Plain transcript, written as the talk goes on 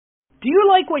Do you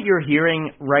like what you're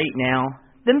hearing right now?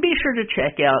 Then be sure to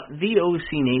check out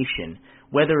VOC Nation.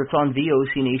 Whether it's on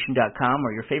VOCNation.com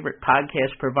or your favorite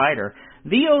podcast provider,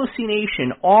 VOC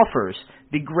Nation offers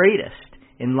the greatest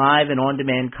in live and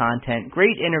on-demand content,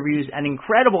 great interviews, and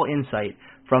incredible insight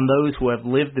from those who have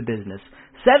lived the business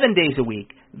 7 days a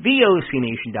week.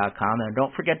 VOCNation.com. And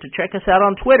don't forget to check us out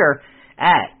on Twitter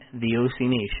at VOC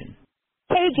Nation.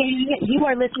 Hey, gang, you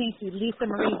are listening to Lisa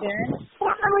Marie Barron,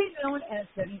 formerly known as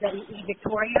WWE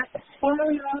Victoria,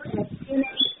 formerly known as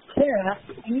TNA Sarah,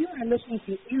 and you are listening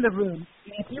to In the Room.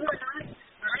 And if you are not,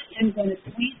 I am going to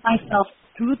squeeze myself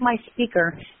through my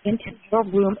speaker into your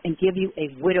room and give you a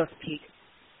widow's peak,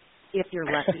 if you're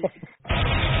lucky.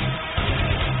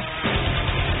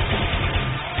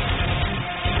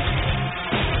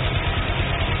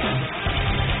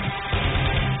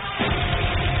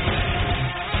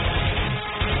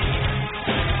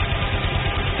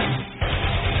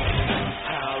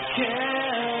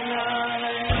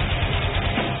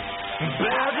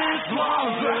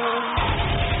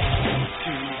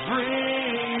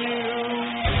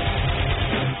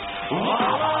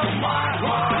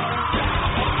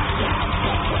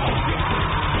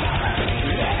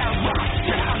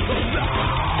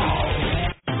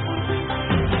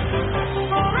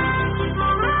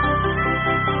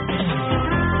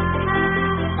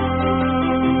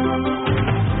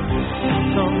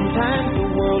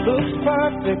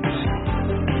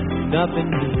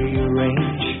 Nothing to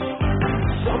rearrange.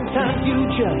 Sometimes you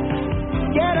just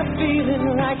get a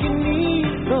feeling like you need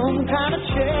some kind of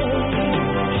change.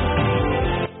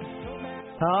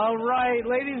 All right,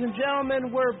 ladies and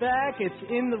gentlemen, we're back. It's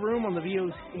In the Room on the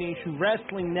VOC Nation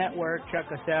Wrestling Network.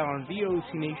 Check us out on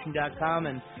VOCNation.com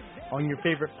and on your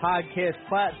favorite podcast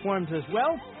platforms as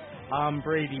well. I'm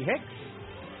Brady Hicks.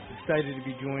 Excited to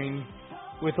be joined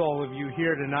with all of you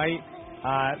here tonight.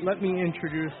 Let me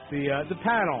introduce the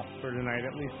panel for tonight,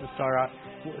 at least to start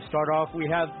off. We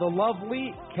have the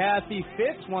lovely Kathy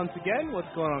Fitz once again.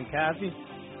 What's going on, Kathy?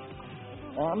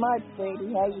 Not much,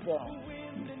 Brady. How you doing?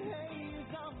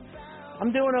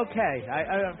 I'm doing okay.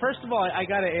 First of all, I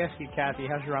got to ask you, Kathy,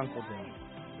 how's your uncle doing?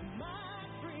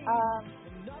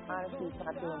 Honestly, he's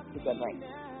not doing too good right now.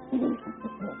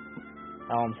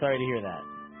 Oh, I'm sorry to hear that.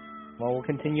 Well, we'll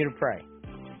continue to pray.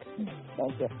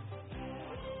 Thank you.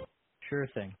 Sure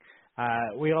thing.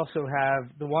 We also have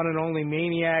the one and only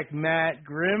Maniac Matt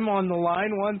Grimm on the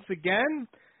line once again.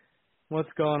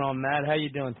 What's going on, Matt? How you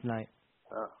doing tonight?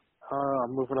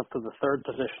 I'm moving up to the third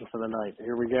position for the night.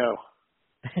 Here we go.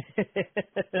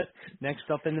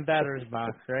 Next up in the batter's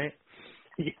box, right?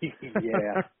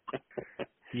 Yeah.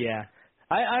 Yeah.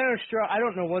 I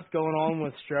don't know what's going on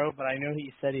with Stro, but I know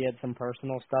he said he had some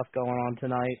personal stuff going on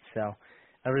tonight, so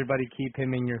everybody keep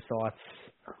him in your thoughts.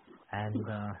 And,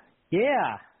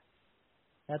 yeah,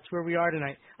 that's where we are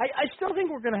tonight. I still think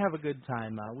we're going to have a good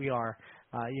time. We are.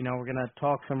 We're going to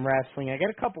talk some wrestling. I got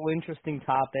a couple interesting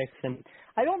topics, and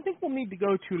I don't think we'll need to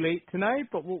go too late tonight,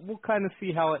 but we'll kind of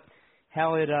see how it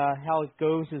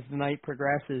goes as the night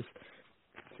progresses.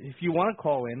 If you want to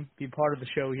call in, be part of the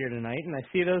show here tonight, and I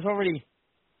see there's already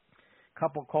a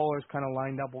couple callers kind of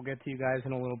lined up. We'll get to you guys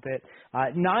in a little bit.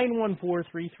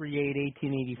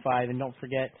 914-338-1885, and don't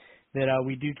forget that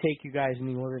we do take you guys in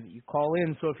the order that you call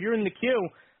in. So if you're in the queue,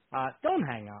 don't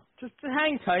hang up. Just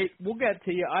hang tight. We'll get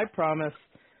to you, I promise.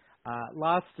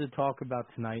 Lots to talk about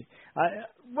tonight.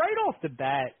 Right off the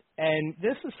bat, and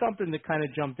this is something that kind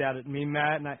of jumped out at me,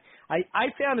 Matt, and I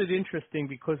found it interesting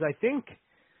because I think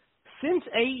since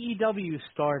AEW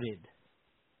started,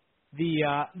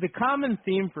 the common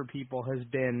theme for people has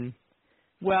been,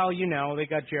 well, they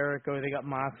got Jericho, they got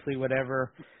Moxley,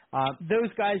 whatever. Those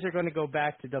guys are going to go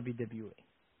back to WWE.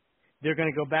 They're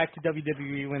going to go back to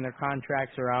WWE when their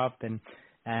contracts are up, and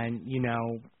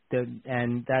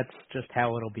that's just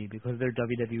how it'll be because they're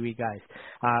WWE guys.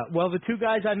 Well, the two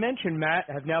guys I mentioned, Matt,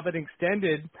 have now been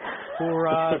extended for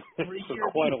 3 years.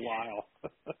 For quite a while.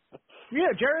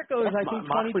 Yeah, Jericho is, I think,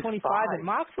 2025, and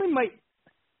Moxley might.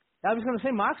 I was going to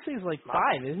say Moxley's like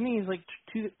 5, isn't he? He's like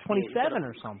 27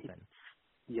 or something.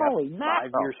 Yeah, 5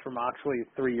 years for Moxley,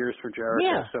 3 years for Jericho.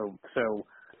 Yeah. So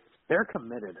they're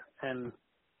committed. And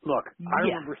look, I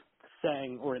remember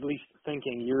saying, or at least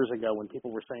thinking years ago when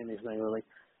people were saying these things, they were like,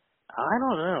 I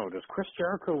don't know, does Chris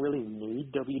Jericho really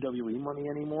need WWE money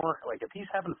anymore? Like, if he's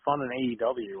having fun in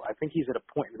AEW, I think he's at a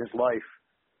point in his life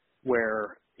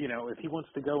where, if he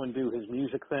wants to go and do his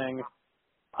music thing,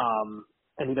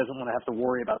 and he doesn't want to have to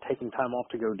worry about taking time off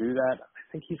to go do that,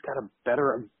 I think he's got a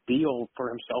better deal for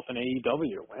himself in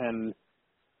AEW. And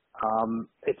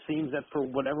it seems that for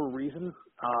whatever reason,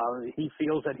 he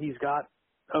feels that he's got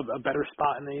a better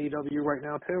spot in AEW right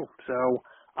now too. So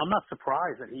I'm not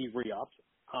surprised that he re-upped.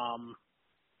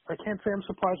 I can't say I'm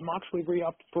surprised Moxley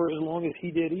re-upped for as long as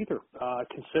he did either,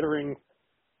 considering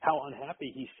how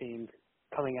unhappy he seemed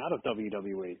coming out of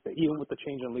WWE. That even with the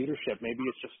change in leadership, maybe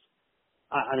it's just,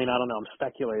 I mean, I don't know, I'm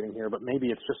speculating here, but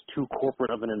maybe it's just too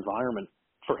corporate of an environment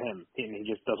for him, and he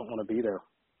just doesn't want to be there.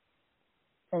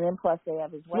 And then plus they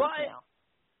have his wife now.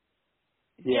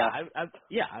 Yeah,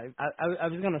 I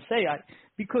was gonna say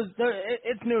because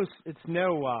it's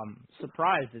no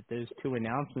surprise that those two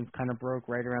announcements kind of broke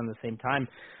right around the same time.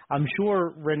 I'm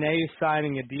sure Renee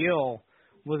signing a deal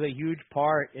was a huge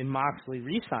part in Moxley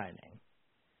re-signing.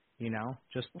 You know,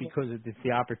 just because it's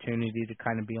the opportunity to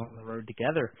kind of be on the road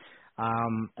together.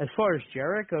 As far as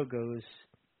Jericho goes,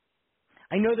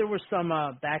 I know there was some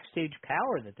backstage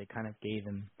power that they kind of gave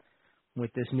him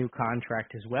with this new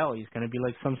contract as well. He's going to be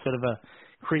like some sort of a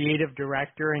creative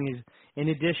director, and he's, in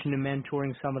addition to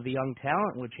mentoring some of the young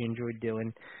talent, which he enjoyed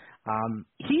doing,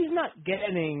 he's not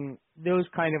getting those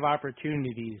kind of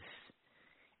opportunities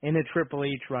in a Triple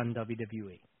H run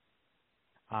WWE.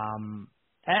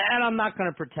 And I'm not going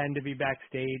to pretend to be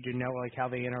backstage and know like how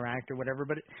they interact or whatever,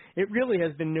 but it really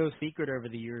has been no secret over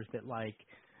the years that like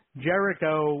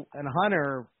Jericho and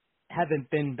Hunter haven't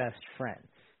been best friends.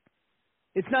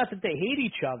 It's not that they hate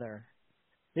each other.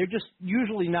 They're just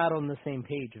usually not on the same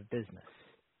page of business.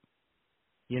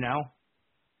 You know?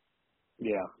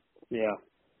 Yeah.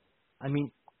 I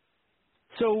mean,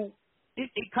 so it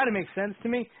kind of makes sense to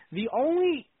me. The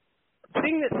only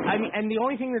thing the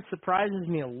only thing that surprises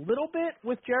me a little bit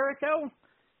with Jericho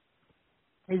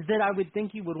is that I would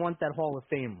think he would want that Hall of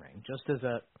Fame ring, just as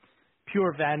a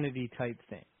pure vanity type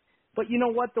thing. But you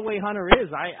know what? The way Hunter is,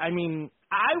 I mean,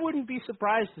 I wouldn't be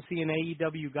surprised to see an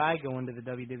AEW guy go into the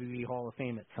WWE Hall of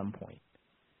Fame at some point.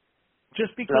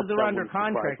 Just because they're under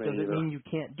contract doesn't mean you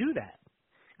can't do that.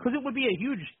 Because it would be a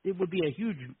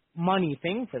huge money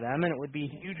thing for them, and it would be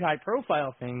a huge high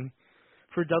profile thing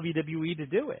for WWE to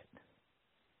do it.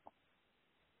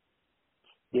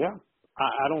 Yeah,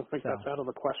 I don't think that's out of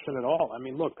the question at all. I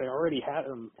mean, look, they already had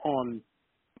him on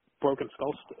Broken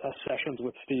Skull sessions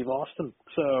with Steve Austin,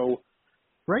 so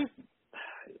right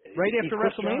after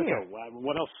WrestleMania. Jericho.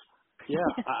 What else? Yeah,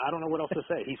 I don't know what else to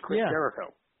say. He's Chris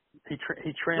Jericho. He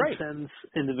transcends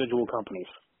individual companies.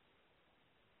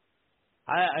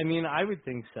 I mean, I would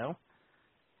think so.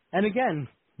 And again,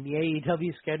 the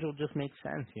AEW schedule just makes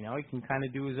sense. You know, he can kind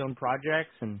of do his own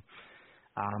projects, and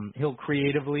he'll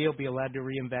be allowed to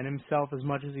reinvent himself as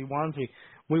much as he wants.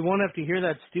 We won't have to hear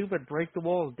that stupid Break the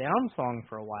Walls Down song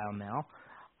for a while now.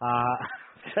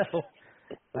 So,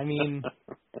 I mean,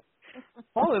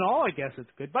 all in all, I guess it's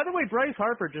good. By the way, Bryce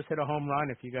Harper just hit a home run.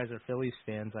 If you guys are Phillies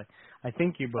fans, I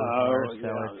think you both are. So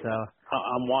it's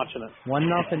I'm watching it.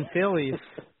 1-0 Phillies.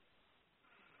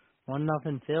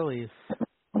 1-0 Phillies.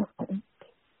 Does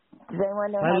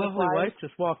anyone know My lovely wife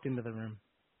just walked into the room.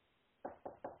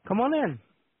 Come on in.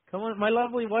 Come on. My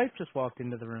lovely wife just walked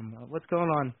into the room. What's going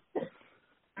on?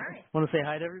 Hi. Want to say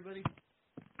hi to everybody?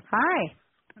 Hi.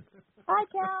 Hi,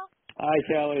 Cal. Hi,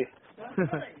 Kelly.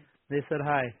 They said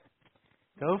hi.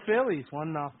 Go Phillies,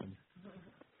 1-0. All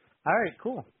right,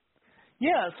 cool.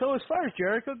 Yeah, so as far as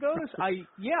Jericho goes,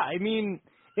 I mean,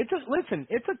 it's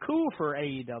a coup for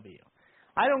AEW.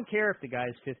 I don't care if the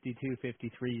guy's 52,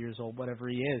 53 years old, whatever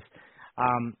he is.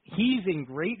 He's in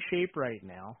great shape right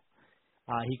now.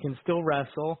 He can still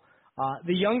wrestle.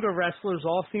 The younger wrestlers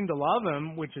all seem to love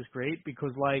him, which is great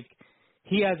because, like,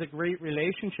 he has a great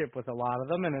relationship with a lot of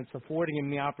them, and it's affording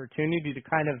him the opportunity to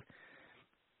kind of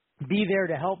be there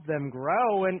to help them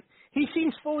grow. And he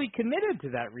seems fully committed to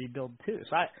that rebuild, too.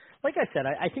 So, like I said,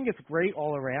 I think it's great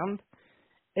all around.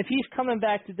 If he's coming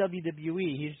back to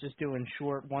WWE, he's just doing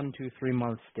short 1, 2, 3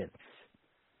 month stints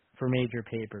for major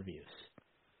pay-per-views.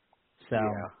 So,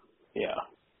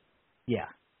 yeah.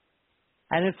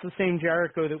 And it's the same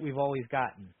Jericho that we've always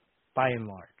gotten, by and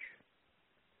large.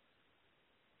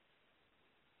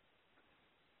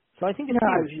 So I think it's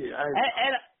huge.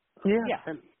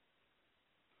 And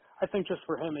I think just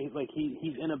for him,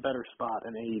 he's in a better spot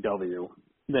in AEW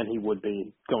than he would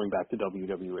be going back to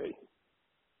WWE.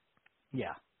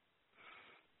 Yeah.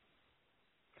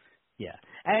 Yeah.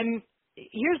 And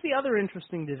here's the other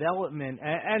interesting development,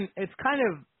 and it's kind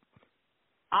of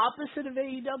opposite of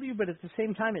AEW, but at the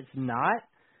same time it's not.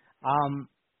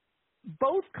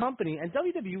 Both companies, and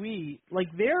WWE,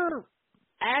 they're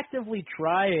actively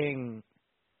trying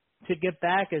to get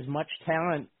back as much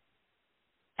talent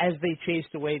as they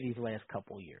chased away these last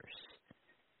couple years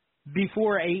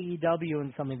before AEW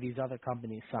and some of these other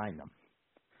companies signed them.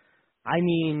 I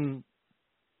mean,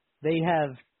 they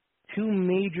have 2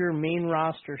 major main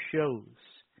roster shows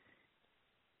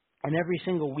And every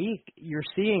single week, you're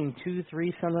seeing 2,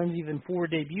 3, sometimes even 4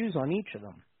 debuts on each of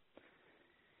them.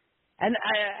 And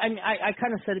I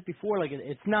kind of said it before, like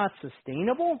it's not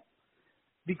sustainable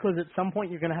because at some point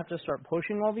you're going to have to start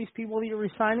pushing all these people that you're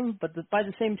resigning. But by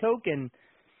the same token,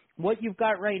 what you've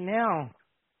got right now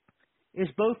is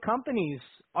both companies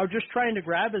are just trying to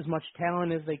grab as much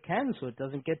talent as they can so it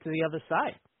doesn't get to the other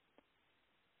side.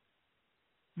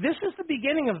 This is the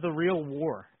beginning of the real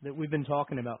war that we've been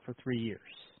talking about for 3 years.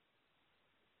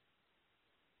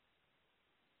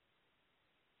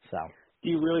 So, do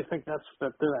you really think that's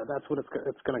what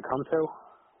it's going to come to?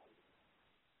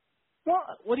 Well,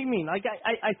 what do you mean? Like,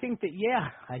 I think that, yeah.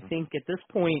 I think at this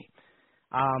point,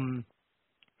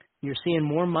 you're seeing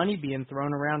more money being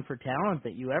thrown around for talent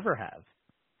that you ever have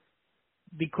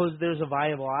because there's a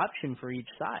viable option for each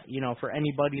side, you know, for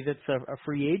anybody that's a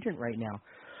free agent right now.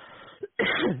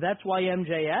 That's why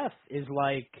MJF is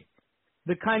like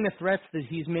the kind of threats that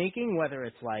he's making, whether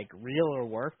it's like real or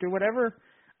worked or whatever,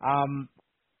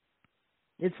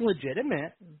 it's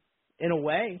legitimate in a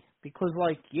way because,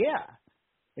 like, yeah,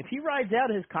 if he rides out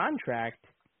his contract,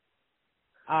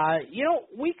 you know,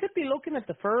 we could be looking at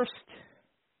the first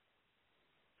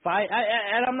fight.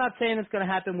 And I'm not saying it's going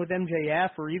to happen with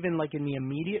MJF or even like in the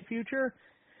immediate future,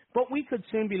 but we could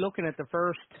soon be looking at the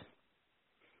first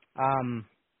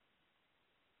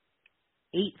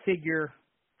 8-figure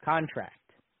contract.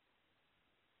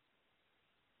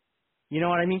 You know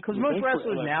what I mean? Because most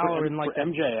wrestlers now are in like for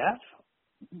MJF.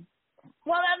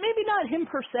 Well, maybe not him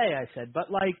per se, I said, but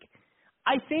like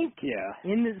I think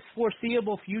in the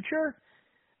foreseeable future,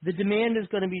 the demand is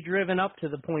going to be driven up to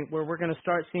the point where we're going to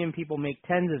start seeing people make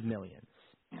tens of millions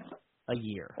a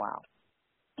year. Wow.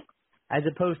 As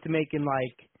opposed to making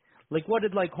like what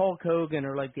did like Hulk Hogan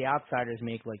or like the Outsiders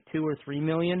make, like 2 or 3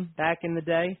 million back in the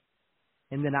day,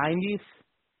 in the 90s?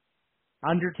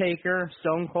 Undertaker,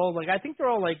 Stone Cold, like I think they're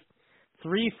all like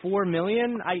 3, 4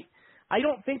 million. I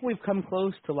don't think we've come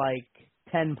close to like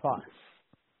 10 plus.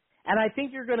 And I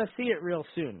think you're going to see it real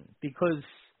soon because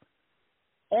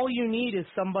all you need is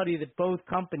somebody that both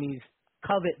companies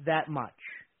covet that much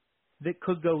that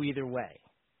could go either way.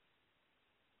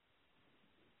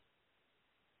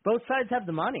 Both sides have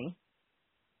the money.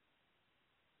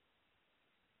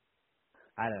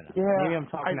 I don't know. Yeah, maybe I'm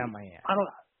talking out my ass.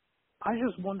 I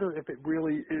just wonder if it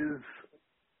really is.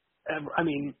 I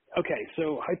mean, okay,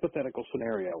 so hypothetical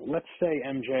scenario. Let's say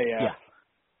MJF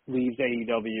leaves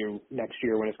AEW next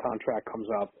year when his contract comes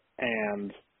up,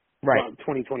 and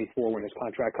 2024 when his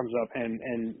contract comes up,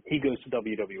 and he goes to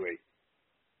WWE.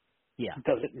 Yeah.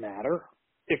 Does it matter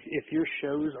if your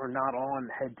shows are not on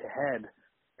head to head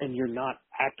and you're not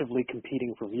actively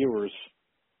competing for viewers?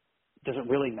 Does it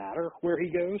really matter where he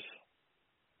goes?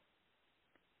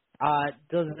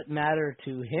 Does it matter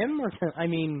to him or to, I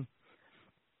mean,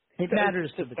 it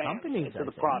matters to the companies, to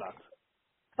the product.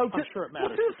 Oh, I'm sure it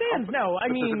matters to the fans. No, I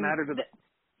mean, does it matter to the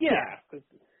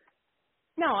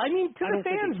No, I mean to the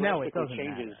fans. No, it doesn't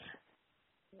changes.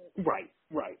 Matter.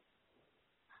 Right.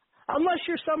 Unless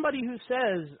you're somebody who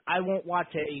says I won't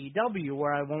watch AEW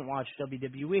or I won't watch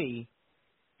WWE,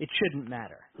 it shouldn't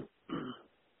matter.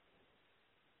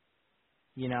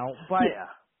 You know, but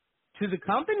to the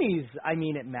companies, I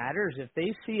mean, it matters. If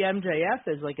they see MJF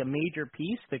as like a major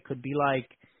piece that could be like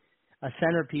a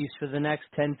centerpiece for the next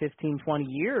 10, 15, 20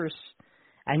 years,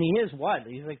 and he is what?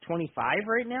 He's like 25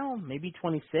 right now, maybe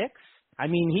 26. I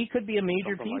mean, he could be a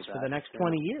major piece for the next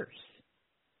 20 years.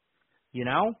 You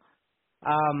know?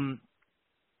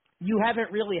 You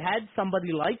haven't really had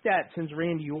somebody like that since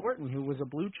Randy Orton, who was a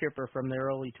blue chipper from the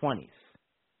early 20s.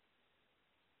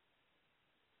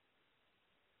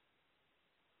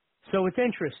 So it's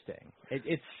interesting.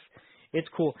 It's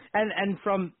cool. And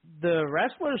from the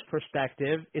wrestler's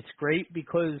perspective, it's great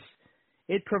because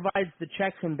it provides the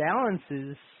checks and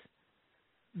balances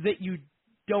that you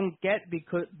don't get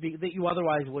that you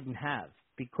otherwise wouldn't have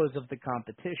because of the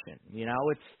competition. You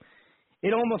know,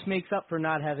 it almost makes up for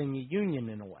not having a union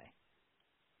in a way.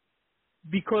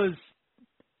 Because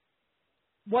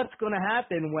what's going to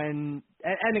happen when,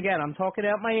 and again, I'm talking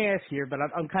out my ass here, but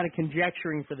I'm kind of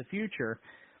conjecturing for the future,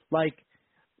 like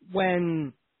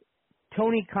when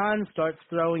Tony Khan starts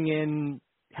throwing in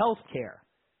healthcare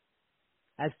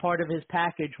as part of his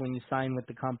package when you sign with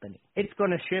the company, it's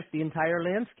going to shift the entire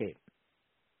landscape.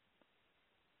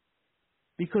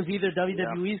 Because either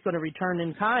WWE is going to return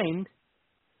in kind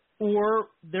or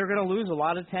they're going to lose a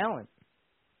lot of talent.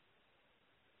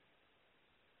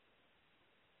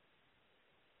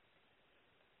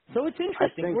 So it's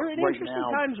interesting. We're in interesting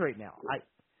times right now.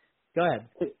 Go ahead.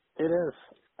 It is.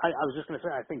 I was just going to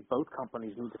say, I think both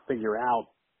companies need to figure out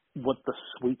what the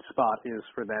sweet spot is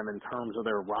for them in terms of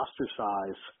their roster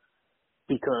size,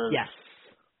 because yes,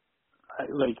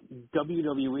 like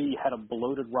WWE had a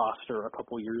bloated roster a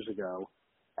couple years ago,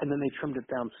 and then they trimmed it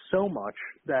down so much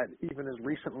that even as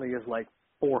recently as like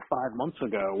 4 or 5 months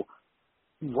ago,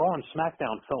 Raw and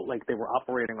SmackDown felt like they were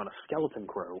operating on a skeleton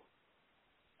crew.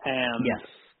 And yes,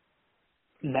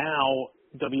 now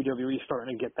WWE is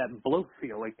starting to get that bloat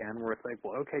feel again, where it's like,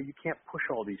 well, okay, you can't push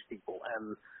all these people.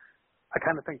 And I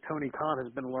kind of think Tony Khan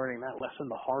has been learning that lesson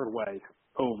the hard way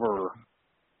over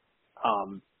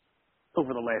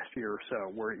the last year or so,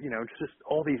 where, you know, it's just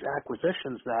all these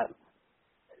acquisitions that,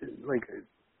 like,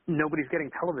 nobody's getting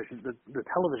the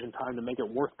television time to make it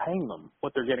worth paying them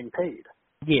what they're getting paid.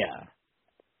 Yeah.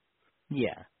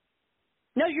 Yeah.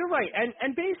 No, you're right.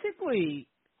 And basically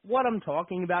what I'm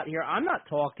talking about here, I'm not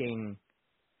talking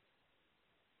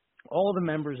all the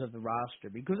members of the roster,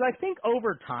 because I think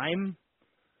over time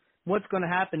what's going to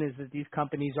happen is that these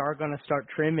companies are going to start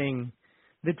trimming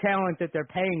the talent that they're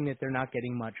paying that they're not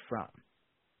getting much from.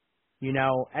 You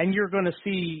know, and you're going to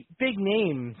see big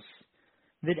names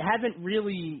that haven't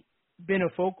really been a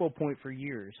focal point for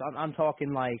years. I'm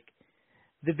talking like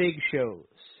the Big Shows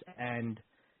and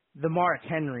the Mark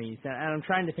Henrys, and I'm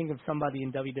trying to think of somebody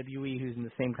in WWE who's in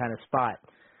the same kind of spot.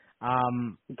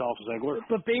 Dolph Ziggler.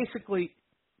 But basically,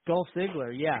 Dolph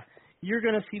Ziggler, yeah. You're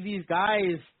going to see these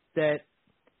guys that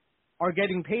are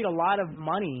getting paid a lot of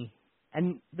money,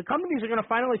 and the companies are going to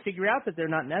finally figure out that they're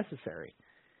not necessary.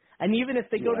 And even if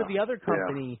they go to the other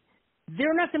company,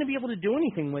 they're not going to be able to do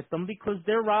anything with them because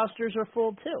their rosters are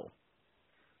full too.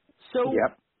 So,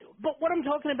 but what I'm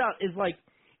talking about is like,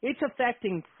 it's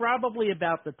affecting probably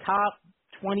about the top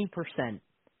 20%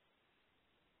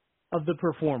 of the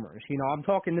performers. You know, I'm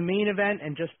talking the main event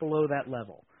and just below that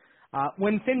level.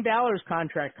 When Finn Balor's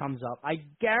contract comes up, I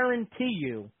guarantee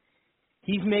you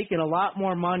he's making a lot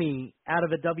more money out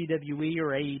of a WWE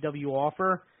or AEW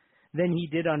offer than he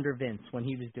did under Vince when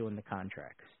he was doing the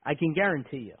contracts. I can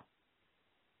guarantee you.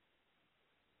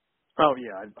 Oh,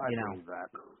 yeah, I believe that.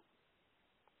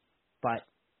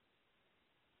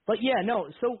 But yeah, no,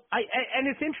 so and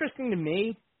it's interesting to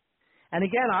me, and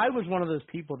again, I was one of those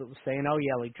people that was saying, oh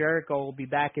yeah, like Jericho will be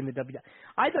back in the WWE.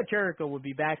 I thought Jericho would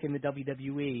be back in the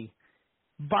WWE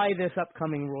by this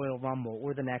upcoming Royal Rumble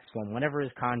or the next one, whenever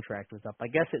his contract was up. I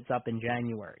guess it's up in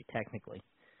January, technically,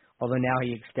 although now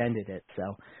he extended it.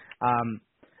 So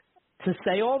to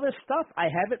say all this stuff, I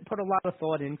haven't put a lot of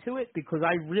thought into it because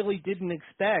I really didn't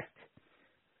expect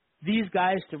these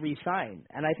guys to re-sign.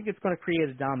 And I think it's going to create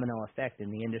a domino effect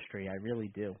in the industry. I really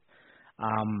do.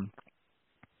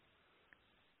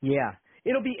 Yeah.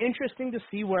 It'll be interesting to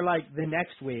see where, like, the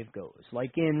next wave goes.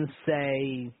 Like in,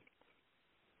 say,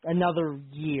 another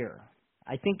year.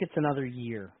 I think it's another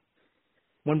year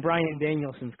when Bryan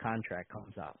Danielson's contract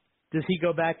comes up. Does he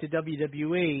go back to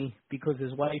WWE because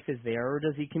his wife is there, or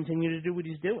does he continue to do what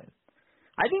he's doing?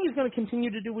 I think he's going to continue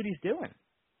to do what he's doing.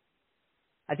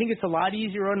 I think it's a lot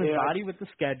easier on his body with the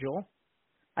schedule.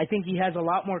 I think he has a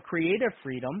lot more creative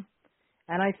freedom.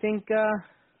 And I think, I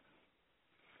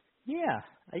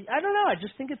don't know. I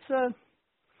just think it's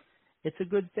a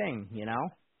good thing, you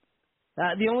know?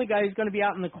 The only guy who's going to be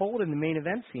out in the cold in the main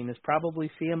event scene is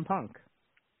probably CM Punk.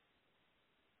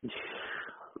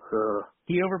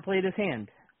 He overplayed his hand.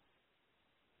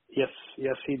 Yes,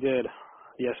 he did.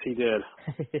 Yes, he did.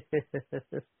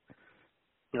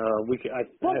 I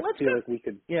feel like we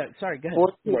could. Yeah, sorry. Go ahead.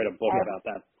 Write a book about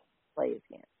that. Play his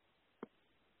hand.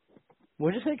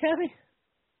 What'd you say, Kathy?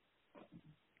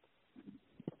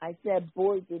 I said,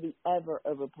 boy, did he ever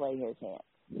overplay his hand.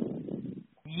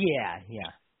 Yeah.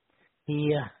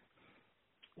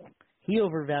 He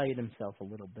overvalued himself a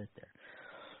little bit there.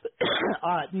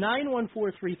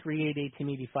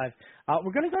 914-338-1885.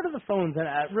 We're going to go to the phones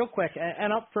real quick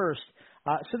and up first.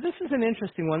 So this is an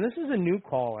interesting one. This is a new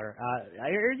caller.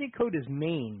 Area code is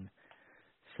Maine.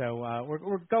 So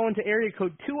we're going to area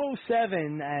code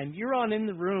 207, and you're on In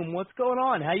the Room. What's going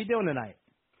on? How you doing tonight?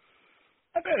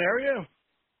 I'm good. How are you?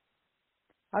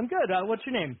 I'm good. What's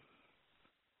your name?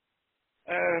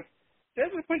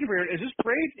 That's a question for you. Is this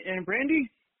Braid and Brandy?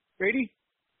 Brady?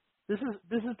 This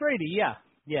is Brady.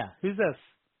 Yeah. Who's this?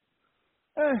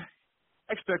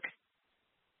 X-Pick.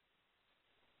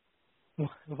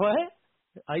 What?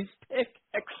 Ice Pick?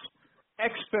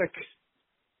 X-Pick.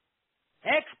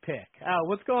 X-Pick. Oh,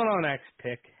 what's going on,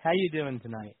 X-Pick? How you doing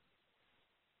tonight?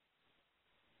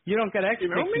 You don't get X-Pick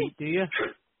heat, do you?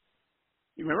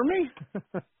 You remember me?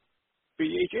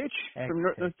 BHH from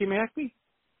North Team Acme?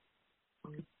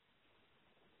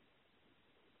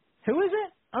 Who is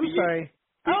it? I'm sorry.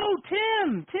 Oh,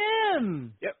 Tim!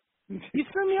 Yep. You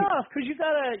threw me off because you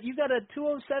got a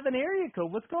 207 area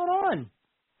code. What's going on?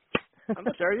 I'm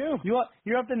not sure you.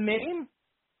 You're up in Maine?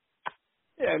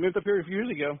 Yeah, I moved up here a few years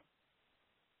ago.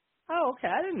 Oh, okay.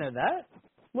 I didn't know that.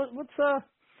 What's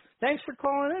Thanks for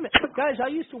calling in, guys. I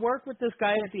used to work with this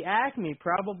guy at the Acme.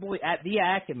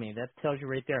 That tells you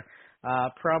right there.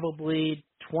 Probably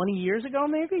 20 years ago,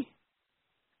 maybe.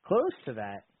 Close to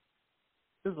that.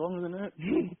 It was longer than that.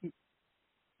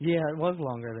 Yeah, it was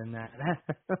longer than that.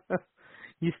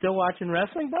 You still watching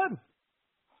wrestling, bud?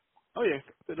 Oh yeah,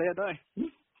 the day I die.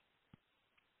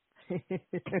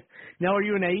 Now, are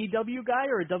you an AEW guy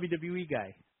or a WWE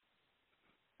guy?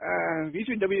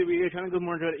 Usually WWE. I kind of go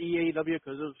more into EAW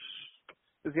because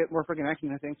they get more freaking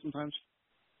action, I think, sometimes.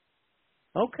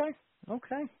 Okay.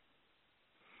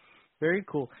 Very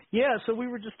cool. Yeah, so we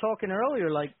were just talking earlier,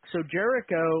 so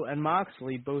Jericho and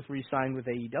Moxley both re-signed with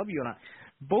AEW, and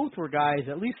both were guys,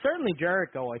 at least certainly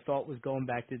Jericho, I thought was going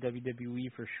back to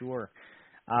WWE for sure.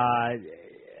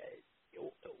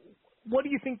 What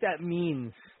do you think that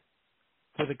means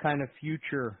for the kind of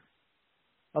future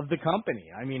of the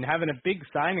company? I mean, having a big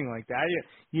signing like that,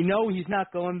 you know he's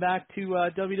not going back to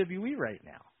WWE right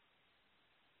now.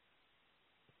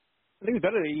 I think it's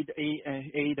better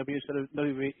AEW instead of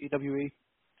WWE.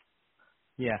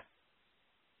 Yeah.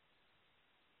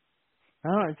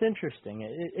 Oh, it's interesting.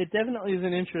 It definitely is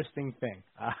an interesting thing.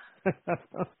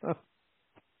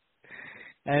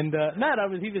 And Matt, I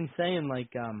was even saying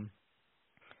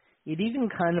it even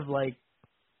kind of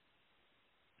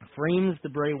frames the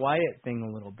Bray Wyatt thing a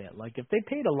little bit. Like if they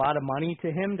paid a lot of money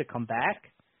to him to come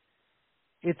back,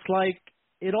 it's like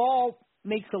it all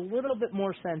makes a little bit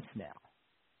more sense now.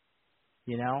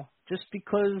 You know, just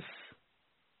because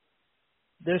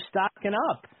they're stocking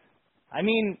up. I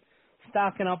mean,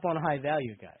 stocking up on high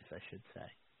value guys, I should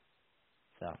say.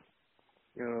 So.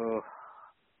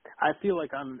 I feel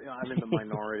like I'm in the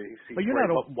minority. But you're not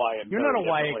a Wyatt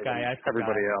guy. I forgot.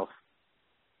 Everybody else.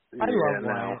 I love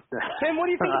Wyatt. Tim, what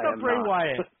do you think about Bray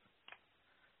Wyatt?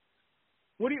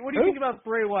 What do you think about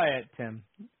Bray Wyatt, Tim?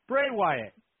 Bray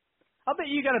Wyatt. I'll bet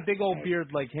you got a big old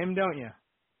beard like him, don't you?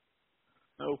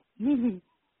 No.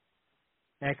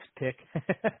 X-Pick.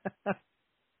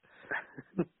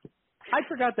 I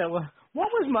forgot that one.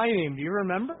 What was my name? Do you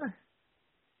remember?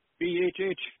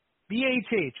 BHH.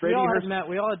 BHH. We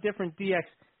all had different DX.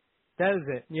 That is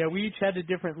it. Yeah, we each had a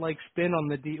different spin on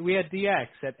the D. We had DX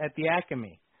at the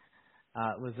Acme.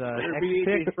 It was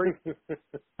X-Pick.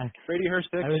 Brady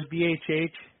Herstick. I was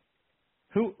BHH.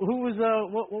 Who was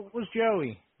what was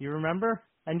Joey? You remember?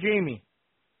 And Jamie.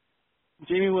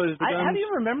 Jamie was the Guns. How do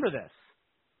you remember this?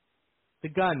 The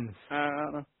Guns. I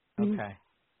don't know. Okay.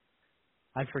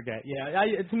 I forget. Yeah,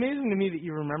 it's amazing to me that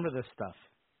you remember this stuff.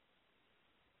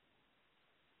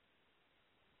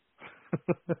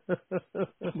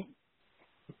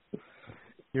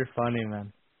 You're funny,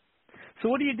 man. So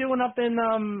what are you doing up in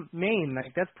Maine?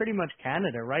 That's pretty much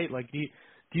Canada, right? Do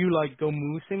you go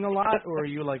moosing a lot, or are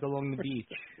you along the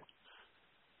beach?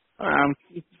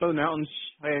 It's by the mountains.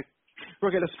 I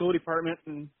work at a school department,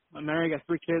 and I'm married. I got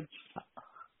 3 kids.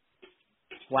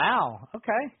 Wow.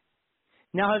 Okay.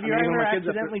 Now, have you ever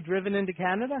accidentally driven into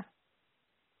Canada?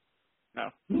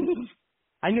 No.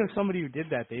 I knew somebody who did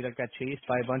that. They got chased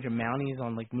by a bunch of Mounties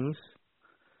on moose.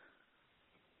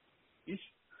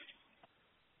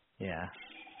 Yeah.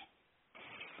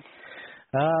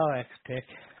 Oh, X-Pick.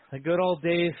 The good old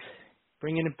days.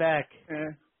 Bringing it back.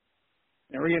 Yeah,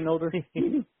 we're getting older.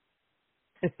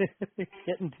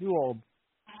 Getting too old.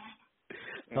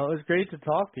 Well, it was great to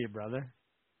talk to you, brother.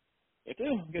 You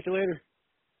too. Get you later.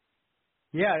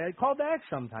 Yeah, call back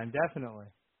sometime,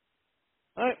 definitely.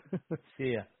 All right.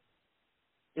 See ya.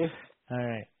 Yeah. All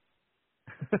right.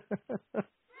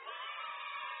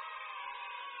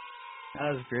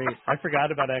 That was great. I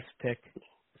forgot about X-Pick.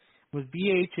 It was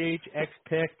BHH,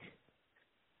 X-Pick,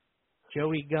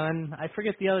 Joey Gunn. I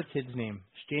forget the other kid's name.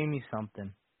 It's Jamie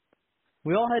something.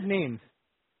 We all had names.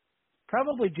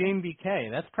 Probably Jamie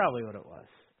BK. That's probably what it was.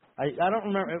 I don't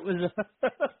remember. It was.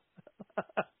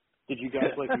 Did you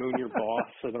guys moon your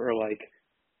boss or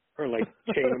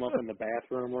chain him up in the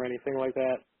bathroom or anything like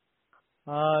that?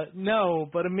 No,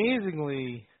 but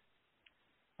amazingly,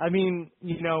 I mean,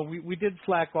 we did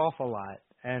slack off a lot,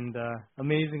 and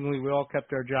amazingly, we all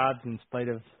kept our jobs in spite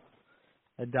of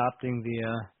adopting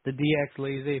the DX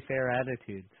laissez-faire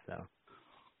attitude. So.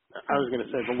 I was going to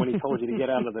say, but when he told you to get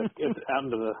out into the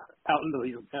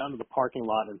parking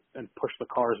lot and push the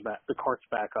carts back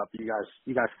up, you guys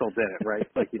still did it, right?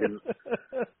 You didn't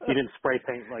spray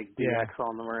paint DX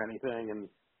on them or anything and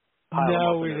pile them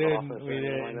up in his office or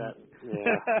anything like that.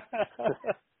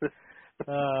 Yeah.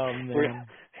 Oh man.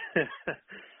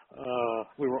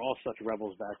 We were all such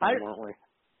rebels back then, weren't we?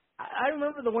 I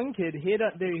remember the one kid, he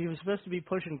was supposed to be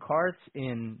pushing carts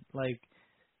in, like,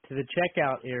 to the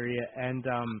checkout area, and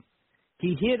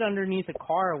he hid underneath a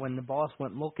car when the boss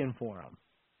went looking for him.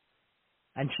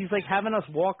 And she's, like, having us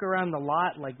walk around the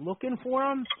lot, like, looking for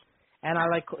him, and I,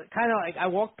 like, kind of, like, I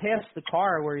walk past the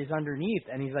car where he's underneath,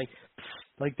 and he's, like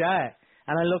that.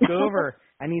 And I look over,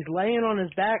 and he's laying on his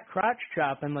back, crotch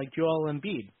chopping like Joel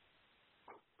Embiid,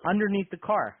 underneath the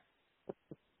car.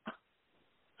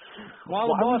 While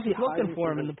the boss is looking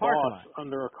for him in the parking lot.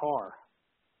 Under a car.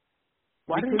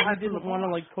 Why because he didn't want to,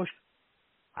 like, push.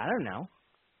 I don't know.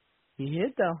 He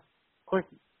hid, though. Quick,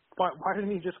 why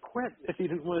didn't he just quit if he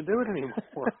didn't want to do it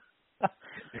anymore?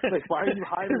 Like, why are you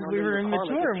hiding under we were your car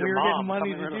immature, like and we were getting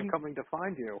money to do. Coming to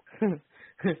find you.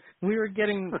 We were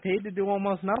getting paid to do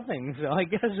almost nothing, so I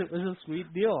guess it was a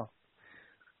sweet deal.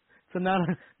 So not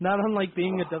unlike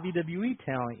being a WWE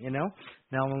talent, you know.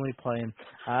 Now I'm only playing.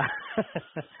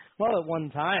 Well, at one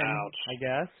time, Ouch. I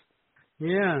guess.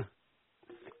 Yeah.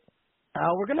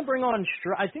 We're gonna bring on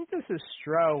Stro. I think this is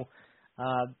Stro.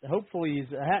 Hopefully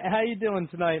he's. How you doing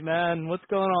tonight, man? What's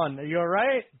going on? Are you all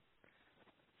right?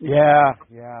 Yeah,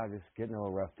 just getting a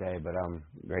little rough day, but I'm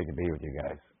great to be with you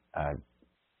guys.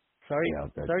 Sorry you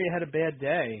had a bad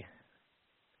day.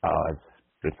 Oh,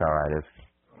 it's all right. It's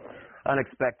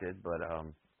unexpected, but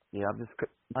I'm just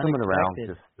coming around.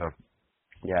 Just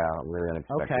really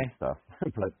unexpected stuff.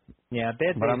 But yeah,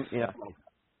 bad but days.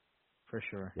 For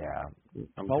sure. Yeah.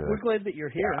 We're glad that you're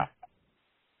here.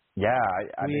 Yeah,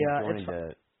 I've been joining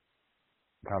the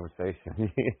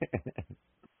conversation.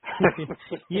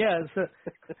 Yeah, so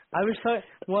I was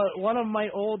one of my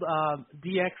old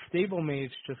DX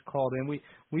stablemates just called in. We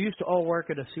used to all work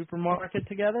at a supermarket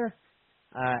together,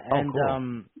 and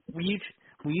cool. we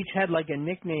each had like a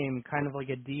nickname, kind of like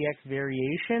a DX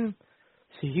variation.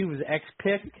 So he was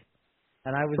X-Pick,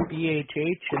 and I was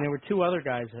BHH, and there were two other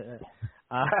guys.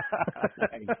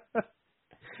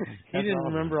 He didn't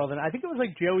remember all that. I think it was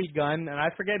like Joey Gunn, and I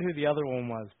forget who the other one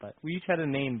was, but we each had a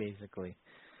name basically.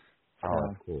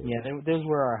 Cool. Yeah, those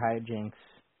were our hijinks.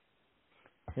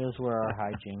 It's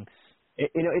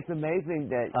amazing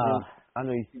that I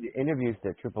know you see the interviews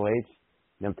that Triple H,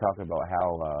 them talking about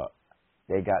how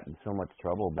they got in so much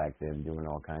trouble back then doing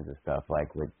all kinds of stuff,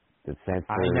 like with the censors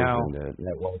and the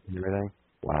network and everything.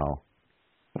 Wow.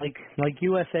 Like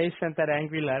USA sent that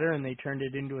angry letter and they turned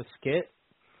it into a skit.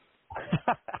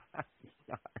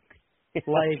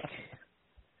 Like,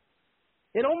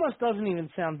 it almost doesn't even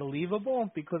sound believable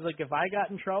because, like, if I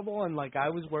got in trouble and, like, I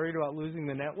was worried about losing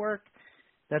the network,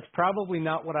 that's probably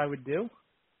not what I would do.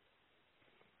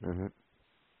 Mhm.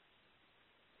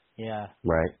 Yeah.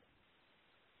 Right.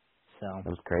 So. That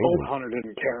was crazy. Old Hunter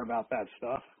didn't care about that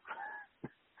stuff.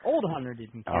 Old Hunter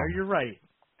didn't care. You're right.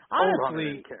 Honestly, Honestly, Old Hunter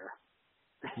didn't care.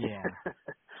 Yeah.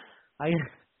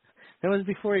 That was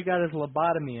before he got his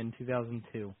lobotomy in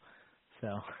 2002.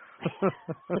 So.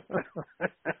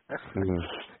 He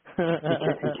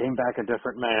came back a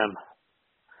different man.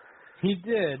 He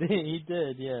did.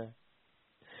 Yeah.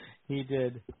 He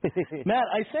did. Matt,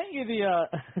 I sent you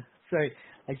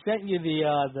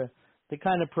the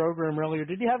kind of program earlier.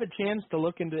 Did you have a chance to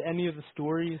look into any of the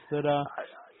stories that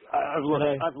I've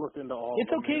looked into all.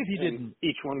 It's of them. okay if you didn't.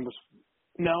 Each one was.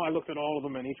 No, I looked at all of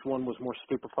them, and each one was more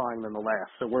stupefying than the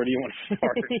last. So where do you want to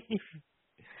start?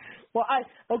 Well, I'll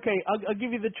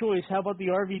give you the choice. How about the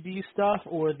RVD stuff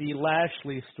or the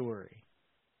Lashley story?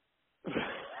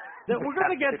 We're going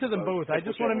to get to them both. I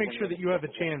just want to make sure that you have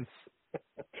a chance.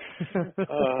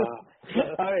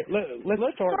 All right,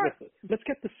 let's start with. Let's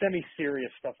get the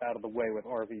semi-serious stuff out of the way with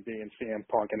RVD and CM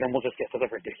Punk, and then we'll just get to the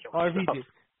ridiculous RVD. stuff.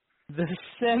 The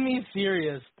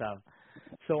semi-serious stuff.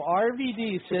 So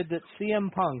RVD said that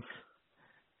CM Punk,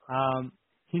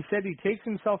 he said he takes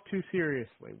himself too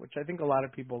seriously, which I think a lot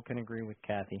of people can agree with,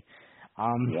 Kathy.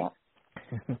 Yeah.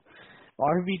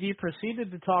 RVD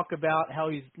proceeded to talk about how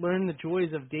he's learned the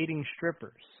joys of dating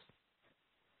strippers.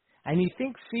 And he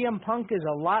thinks CM Punk is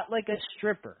a lot like a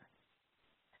stripper,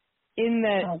 in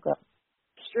that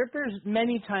strippers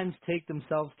many times take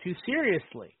themselves too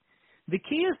seriously. The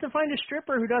key is to find a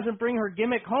stripper who doesn't bring her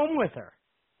gimmick home with her.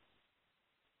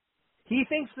 He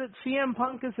thinks that CM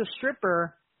Punk is a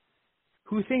stripper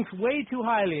who thinks way too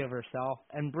highly of herself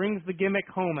and brings the gimmick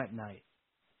home at night.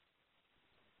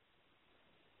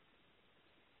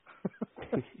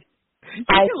 You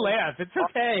can laugh. It's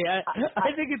okay.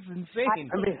 I think it's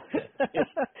insane.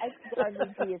 I think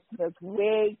RVD has smoked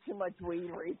way too much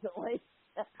weed recently.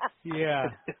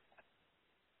 Yeah.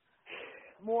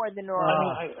 More than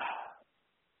normal.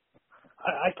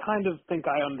 I kind of think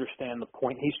I understand the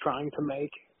point he's trying to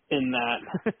make in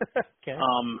that. Okay.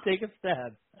 Take a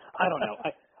stab. I don't know.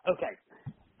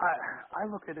 I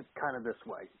look at it kind of this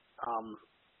way.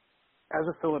 As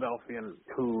a Philadelphian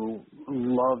who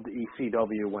loved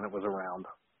ECW when it was around,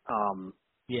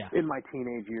 in my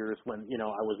teenage years when, you know,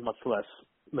 I was much less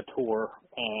mature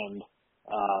and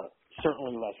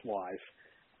certainly less wise.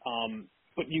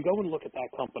 But you go and look at that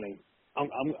company.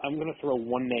 I'm going to throw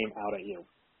one name out at you.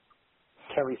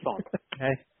 Terry Funk.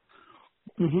 Okay.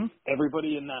 Mm-hmm.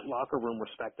 Everybody in that locker room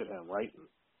respected him, right?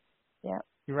 Yeah.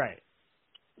 You're right.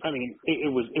 I mean,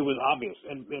 it was obvious,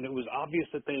 and it was obvious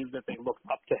that they looked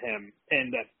up to him,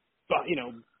 and that, you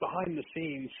know, behind the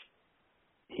scenes,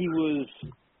 he was,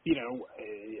 you know,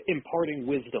 imparting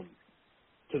wisdom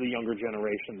to the younger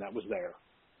generation that was there.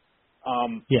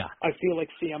 I feel like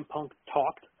CM Punk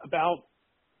talked about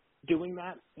doing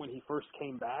that when he first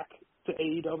came back to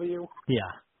AEW. Yeah.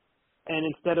 And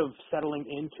instead of settling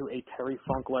into a Terry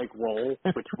Funk-like role,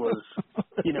 which was,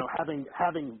 you know, having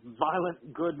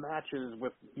violent, good matches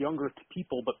with younger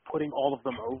people, but putting all of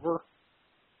them over,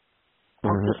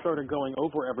 Punk just started going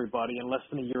over everybody, and less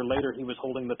than a year later, he was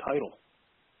holding the title.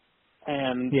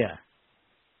 And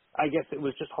I guess it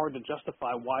was just hard to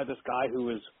justify why this guy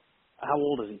who is, how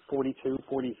old is he, 42,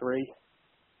 43?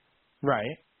 Right.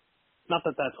 Not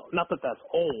that that's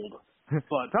old.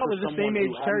 But probably the same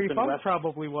age Terry Funk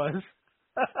probably was.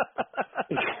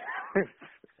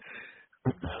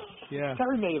 Yeah.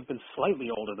 Terry may have been slightly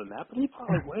older than that, but he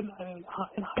probably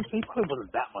he probably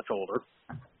wasn't that much older.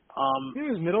 He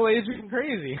was middle-aged and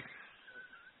crazy.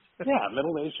 Yeah,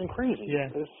 middle-aged and crazy. Yeah.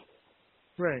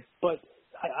 Right. But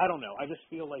I don't know. I just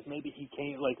feel like maybe he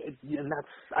came and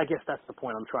I guess that's the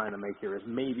point I'm trying to make here is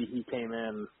maybe he came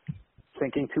in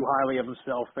thinking too highly of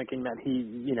himself, thinking that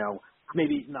he, you know,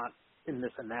 maybe not in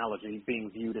this analogy being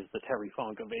viewed as the Terry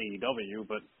Funk of AEW,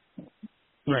 but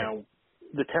you know,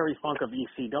 the Terry Funk of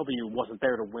ECW wasn't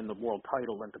there to win the world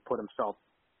title and to put himself,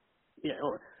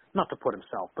 or not to put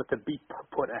himself, but to be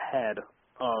put ahead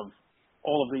of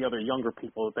all of the other younger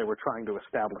people that they were trying to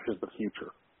establish as the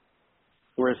future.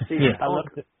 Whereas CM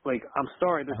Punk, like, I'm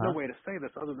sorry, there's no way to say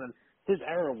this other than his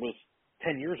era was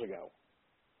 10 years ago.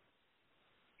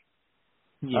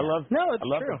 Yeah. I love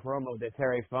the promo that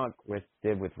Terry Funk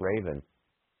did with Raven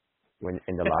when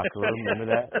in the locker room. Remember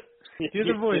that? Do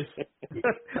the voice.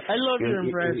 I love your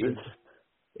impression.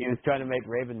 He was trying to make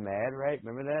Raven mad, right?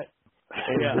 Remember that?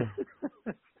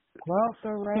 Yeah. Quote the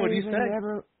Raven. What do you say?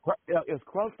 It was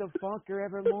quote the Funker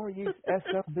evermore. You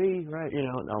SOB, right? You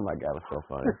know. Oh my God, it was so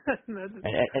funny.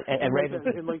 and Raven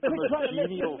in like the most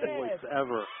genial voice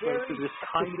ever. Like this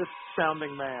kindest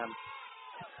sounding man.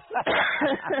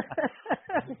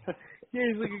 Yeah,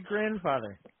 he's like a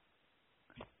grandfather.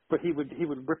 But he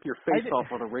would rip your face off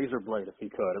with a razor blade if he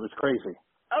could. It was crazy.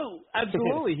 Oh,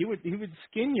 absolutely. He would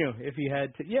skin you if he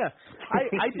had to. Yeah.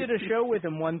 I did a show with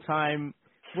him one time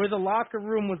where the locker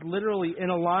room was literally in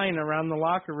a line around the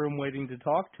locker room waiting to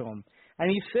talk to him.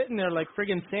 And he's sitting there like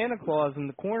friggin' Santa Claus in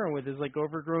the corner with his like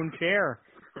overgrown chair,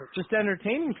 just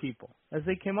entertaining people as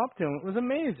they came up to him. It was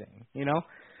amazing, you know.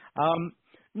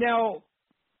 Now,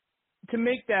 to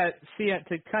make that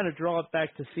to kind of draw it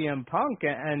back to CM Punk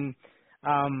and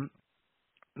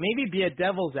maybe be a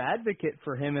devil's advocate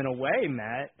for him in a way,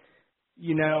 Matt.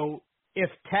 You know, if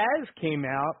Taz came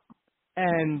out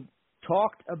and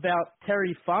talked about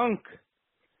Terry Funk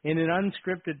in an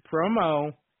unscripted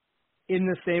promo in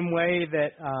the same way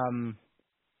that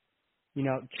you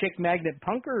know, Chick Magnet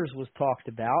Punkers was talked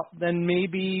about, then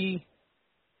maybe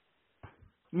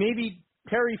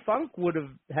Terry Funk would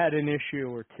have had an issue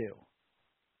or two.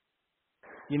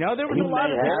 You know, there was a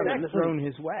lot of respect thrown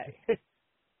his way.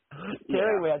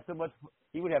 Terry would have so much.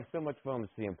 He would have so much fun with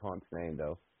CM Punk's name,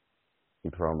 though,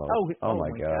 in promos. Oh my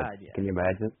God! Yeah. Can you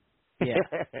imagine? Yeah,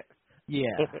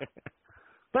 yeah.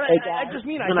 But I just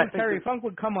mean, I think Terry Funk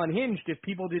would come unhinged if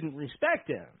people didn't respect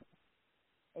him.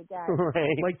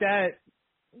 Right. Like that.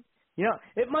 You know,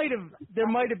 there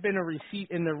might have been a receipt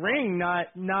in the ring,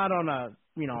 not on a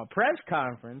a press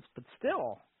conference, but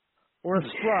still, or a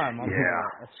scrum.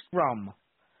 A scrum.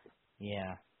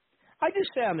 Yeah. I just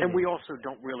found it. And we also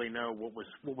don't really know what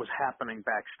was happening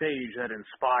backstage that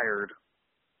inspired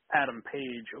Adam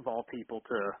Page, of all people,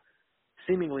 to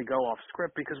seemingly go off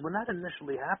script. Because when that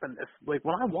initially happened,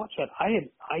 when I watched that,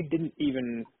 I didn't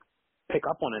even pick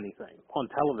up on anything on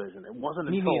television. It wasn't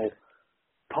until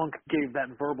Punk gave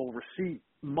that verbal receipt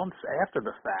months after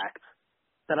the fact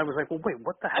that I was like, well, wait,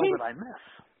 what the hell did I miss?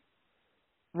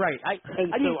 Right. I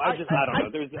don't know. I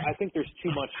think there's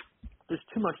too much. There's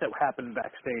too much that happened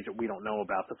backstage that we don't know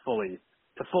about to fully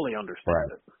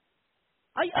understand it.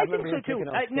 I think so too.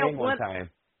 One time.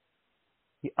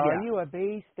 Are you a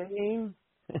bee, Sting?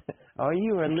 Oh,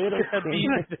 you a little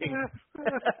thing.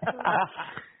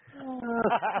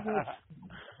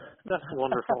 That's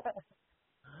wonderful.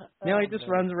 Now he just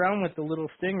runs around with the little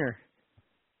stinger,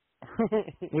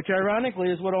 which ironically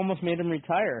is what almost made him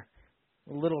retire.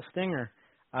 A little stinger.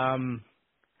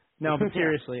 No, but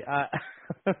seriously,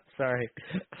 sorry,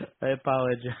 I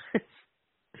apologize.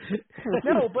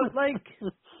 No, but like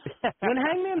when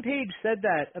Hangman Page said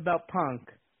that about Punk,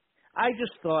 I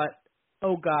just thought,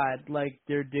 oh God, like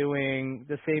they're doing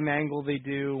the same angle they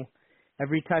do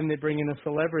every time they bring in a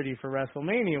celebrity for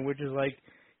WrestleMania, which is like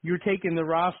you're taking the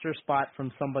roster spot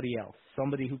from somebody else,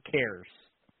 somebody who cares.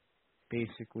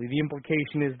 Basically, the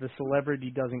implication is the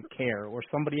celebrity doesn't care, or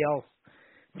somebody else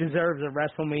deserves a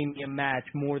WrestleMania match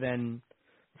more than,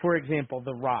 for example,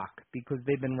 The Rock, because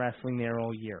they've been wrestling there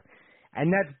all year.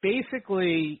 And that's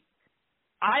basically,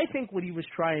 I think, what he was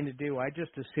trying to do. I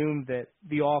just assumed that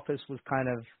The Office was kind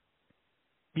of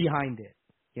behind it,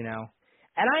 you know.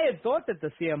 And I had thought that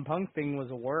the CM Punk thing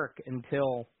was a work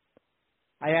until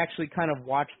I actually kind of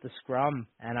watched the scrum,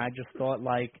 and I just thought,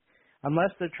 like,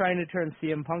 unless they're trying to turn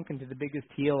CM Punk into the biggest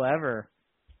heel ever,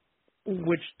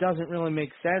 which doesn't really make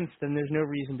sense, then there's no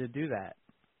reason to do that.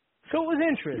 So it was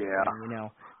interesting, you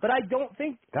know. But I don't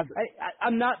think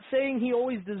I'm not saying he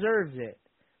always deserves it,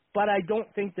 but I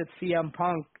don't think that CM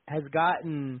Punk has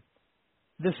gotten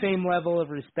the same level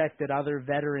of respect that other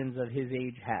veterans of his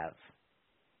age have.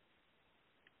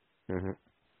 Mm-hmm.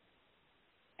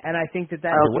 And I think that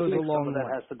goes along with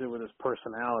that has to do with his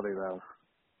personality, though.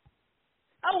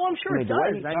 Oh, I'm sure it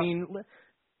does. I mean,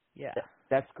 yeah.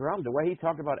 That scrum, the way he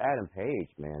talked about Adam Page,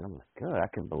 man, I'm like, God, I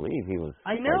couldn't believe he was.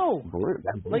 I know.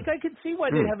 Like I could see why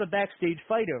they'd have a backstage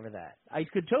fight over that. I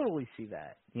could totally see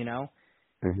that, you know?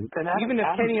 Mm-hmm. Even if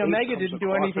Kenny Omega didn't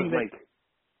do anything that...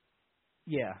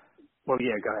 Yeah. Well,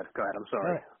 yeah, go ahead. I'm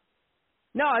sorry.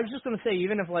 No, I was just going to say,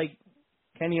 even if, like,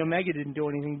 Kenny Omega didn't do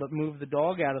anything but move the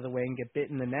dog out of the way and get bit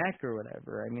in the neck or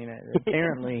whatever, I mean,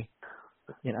 apparently,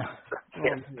 you know...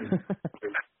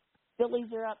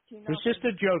 Phillies are up 2-0. It's just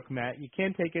a joke, Matt. You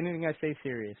can't take anything I say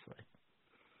seriously.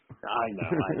 I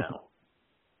know.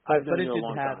 I've but known it you a didn't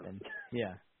long happen. time.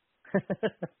 Yeah.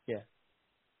 Yeah.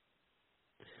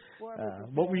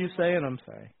 What were you saying? I'm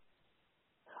sorry.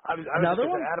 I was Another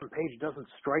one? Adam Page doesn't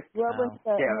strike.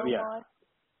 Yeah.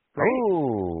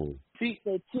 Oh. See,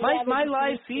 my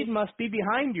live feed must be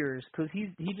behind yours because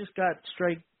he just got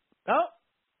strike. Oh,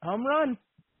 home run.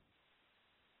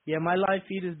 Yeah, my live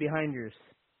feed is behind yours.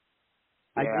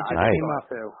 Yeah, I just nice. came up.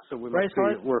 Too, so we Bryce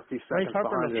we're a few seconds Harper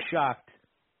behind was you. shocked.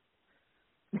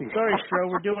 Sorry, Stro,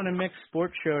 we're doing a mixed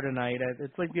sports show tonight.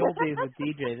 It's like the old days with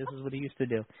DJ. This is what he used to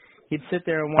do. He'd sit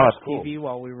there and watch TV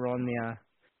while we were on the,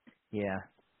 yeah.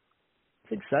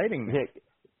 It's exciting, man.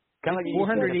 Kind of like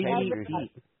 488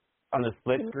 feet. On the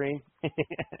split screen?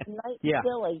 Tonight, Yeah.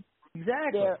 Philly.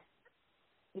 Exactly.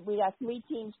 We got 3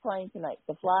 teams playing tonight.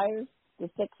 The Flyers, the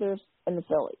Sixers, and the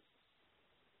Phillies.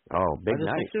 Oh, big Are the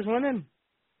night. Sixers winning?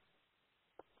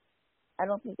 I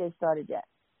don't think they started yet.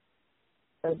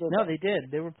 No, they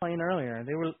did. They were playing earlier.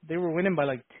 They were winning by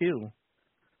like 2.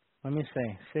 Let me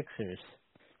say, Sixers.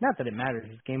 Not that it matters.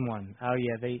 It's game 1. Oh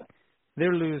yeah,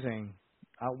 they're losing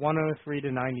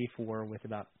 103-94 with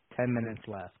about 10 minutes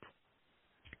left.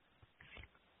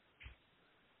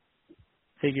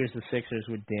 Figures the Sixers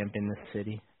would dampen the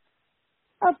city.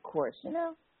 Of course, you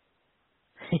know.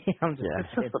 I'm just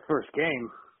It's the first game.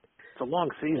 It's a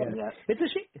long season yet. It's a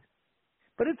shame.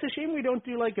 But it's a shame we don't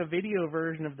do like a video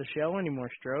version of the show anymore,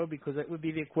 Stro, because it would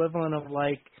be the equivalent of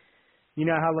like, you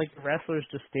know how like the wrestlers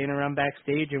just stand around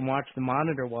backstage and watch the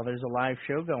monitor while there's a live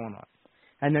show going on.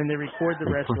 And then they record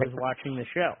the wrestlers watching the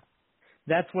show.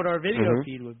 That's what our video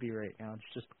feed would be right now.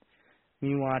 It's just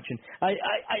me watching.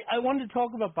 I wanted to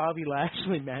talk about Bobby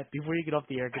Lashley, Matt, before you get off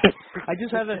the air. Cause I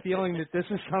just have a feeling that this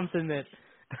is something that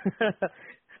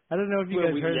I don't know if you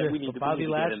guys heard this, but Bobby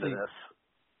Lashley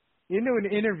into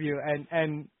an interview,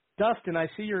 and Dustin, I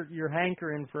see you're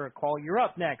hankering for a call. You're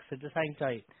up next, so just hang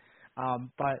tight.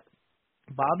 But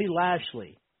Bobby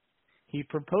Lashley, he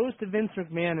proposed to Vince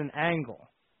McMahon an angle.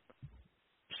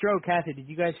 Stro, Kathy, did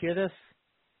you guys hear this?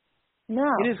 No.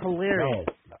 It is hilarious.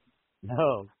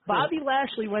 No. Bobby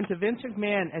Lashley went to Vince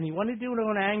McMahon, and he wanted to do it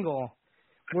on an angle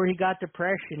where he got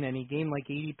depression and he gained like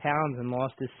 80 pounds and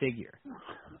lost his figure.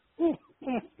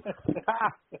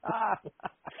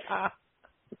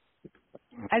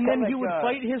 And then he would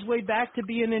fight his way back to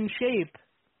being in shape,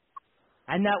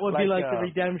 and that would be like the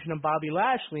redemption of Bobby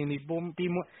Lashley, and he'd be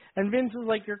more. And Vince was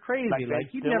like, "You're crazy!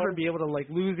 Like you'd never be able to like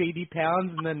lose 80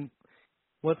 pounds and then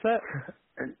what's that?"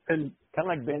 And kind of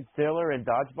like Ben Stiller in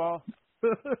Dodgeball.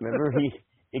 Remember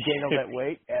He gained all that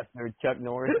weight after Chuck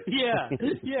Norris. Yeah,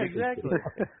 exactly.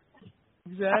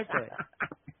 Exactly.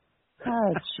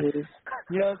 Oh, jeez.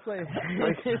 Yeah, it's like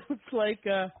it's like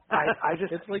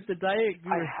it's like the diet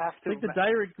guru. I have to. It's like the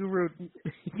diet guru.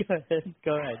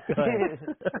 Go ahead.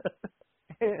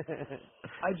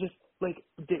 I just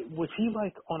was he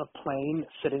like on a plane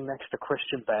sitting next to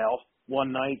Christian Bale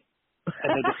one night, and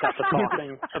they just got to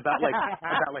talking about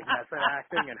method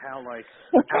acting and how when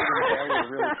Bale was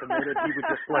really committed, he would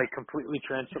just completely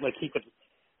transfer, he could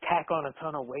tack on a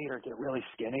ton of weight or get really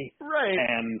skinny. Right.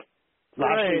 And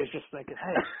Lashley was just thinking,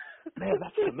 hey, man,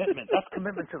 that's commitment. That's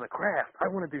commitment to the craft. I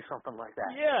want to do something like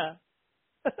that. Yeah.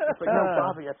 It's like, no,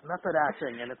 Bobby, it's method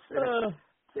acting, and it's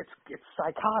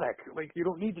psychotic. You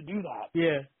don't need to do that.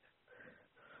 Yeah.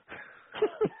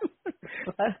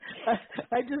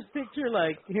 I just picture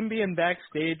him being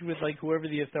backstage with whoever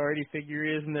the authority figure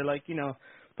is, and they're like,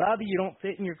 Bobby, you don't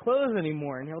fit in your clothes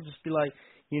anymore, and he'll just be like,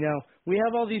 we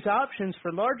have all these options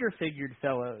for larger figured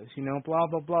fellows, blah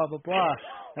blah blah blah blah,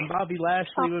 and Bobby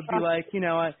Lashley would be like,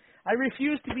 I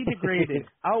refuse to be degraded.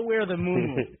 I'll wear the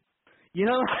moo-moo.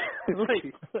 I'll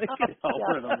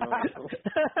wear the moo-moo.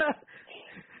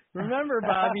 Remember,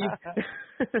 Bobby,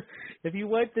 if you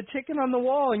wipe the chicken on the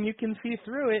wall and you can see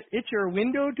through it, it's your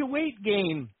window to weight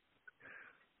gain.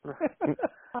 How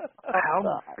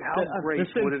great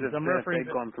would it have been if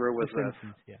they'd gone through with this?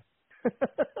 Yeah.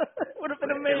 Would have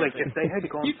been amazing. If they had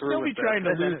gone You'd through still be with trying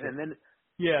this, to lose and then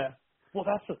yeah. Well,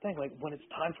 that's the thing. When it's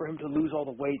time for him to lose all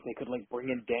the weight, they could bring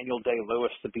in Daniel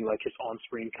Day-Lewis to be his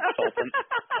on-screen consultant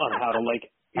on how to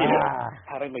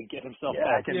how to get himself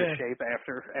back into shape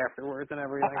afterwards and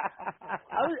everything.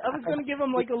 I was going to give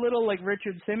him a little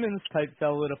Richard Simmons type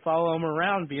fellow to follow him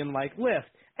around, being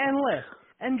lift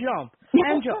and jump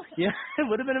and jump. Yeah, it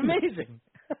would have been amazing.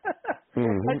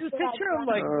 I just picture him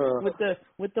with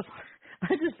the.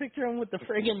 I just picture him with the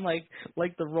friggin'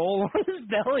 the roll on his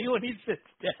belly when he sits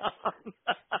down.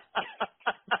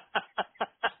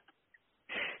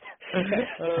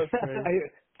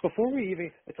 Before we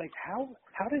even, it's how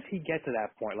does he get to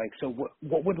that point? So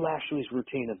what would Lashley's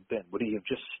routine have been? Would he have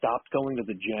just stopped going to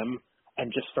the gym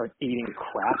and just start eating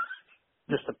crap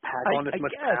just to pack on as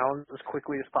much pounds as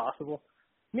quickly as possible?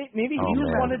 Maybe he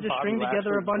just wanted to string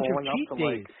together a bunch of cheat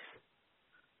days.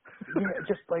 Yeah,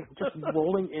 just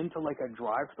rolling into a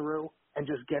drive-through and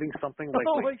just getting something 8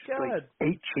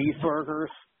 cheeseburgers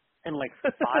and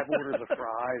 5 orders of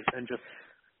fries and just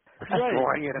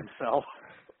destroying it himself.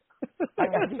 I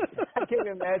can't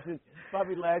imagine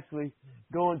Bobby Lashley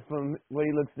going from what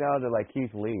he looks now to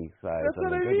Keith Lee size. That's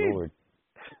what I mean. Lord.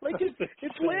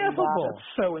 It's laughable. It's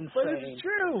so insane. But it's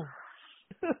true.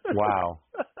 Wow.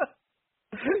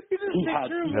 He had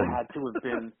to have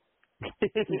been.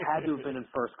 He had to have been in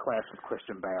first class with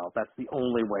Christian Bale. That's the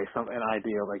only way an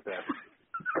idea like this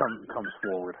comes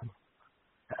forward.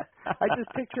 I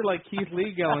just picture Keith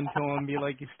Lee going to him and be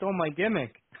like, "You stole my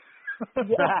gimmick."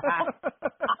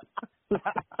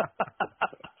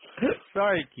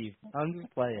 Sorry, Keith. I'm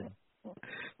just playing.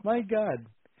 My God,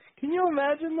 can you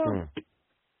imagine though?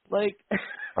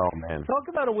 Oh man. Talk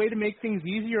about a way to make things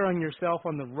easier on yourself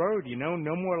on the road. No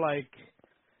more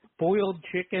boiled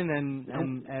chicken and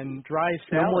dry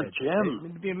salad. No more gym.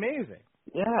 It'd be amazing.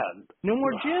 Yeah. No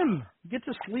more gym. Get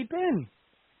to sleep in.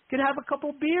 Could have a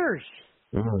couple beers.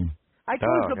 Mm. I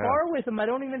closed the bar with him. I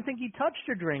don't even think he touched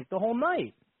a drink the whole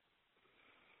night.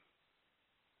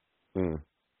 Man.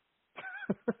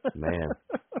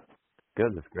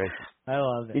 Goodness gracious. I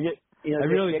love it. I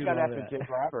really got love after that. Jake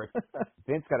Roberts.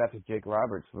 Vince got after Jake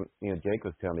Roberts. Jake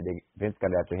was telling me Vince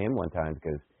got after him one time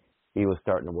because he was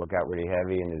starting to work out really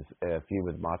heavy in his feud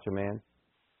with Macho Man,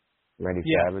 Randy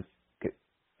Savage,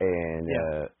 and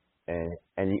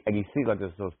you see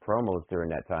there's those promos during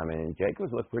that time, and Jake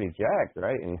was looked pretty jacked,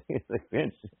 right? And he's like,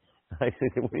 Vince, I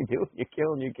said, what are you doing? You're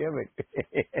killing your gimmick.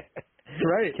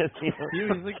 Right. He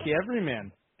was like the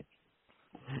everyman.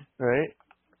 Right.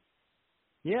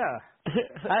 Yeah.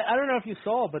 I don't know if you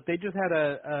saw, but they just had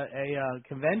a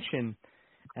convention,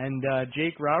 and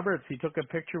Jake Roberts, he took a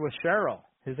picture with Cheryl,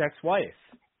 his ex-wife,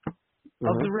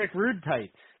 of the Rick Rude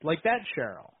tights, like that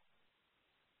Cheryl.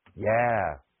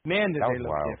 Yeah. Man, did they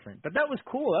look different. But that was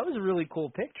cool. That was a really cool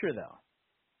picture, though.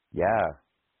 Yeah.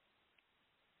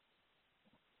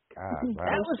 God, wow.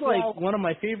 That was one of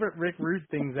my favorite Rick Rude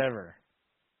things ever.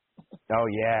 Oh,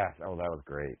 yeah. Oh, that was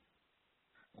great.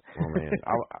 Oh, man.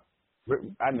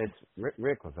 I miss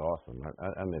Rick was awesome.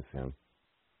 I miss him.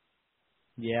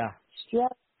 Yeah.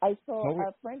 Jeff, I saw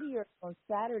a friend of yours on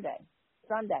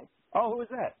Sunday. Oh, who was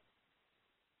that?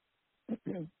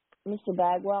 Mr.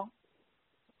 Bagwell.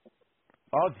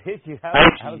 Oh, did you?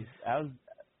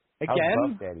 How's Again?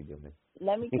 Buff Daddy doing?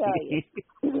 Let me tell you.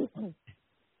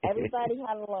 Everybody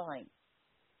had a line.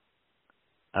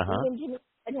 Even Jimmy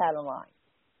had a line.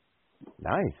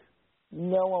 Nice.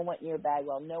 No one went near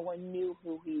Bagwell. No one knew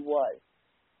who he was.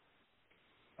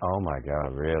 Oh my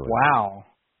God, really? Wow.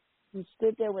 He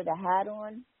stood there with a hat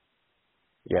on.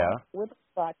 Yeah. With a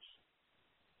clutch.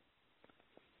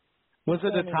 Was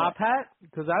it a top hat?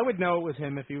 Because I would know it was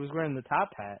him if he was wearing the top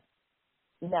hat.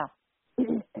 No.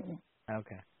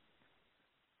 Okay.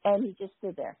 And he just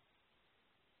stood there.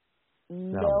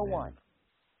 No one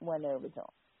went over to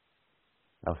him.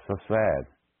 That was so sad.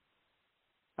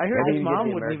 I heard Maybe his he did mom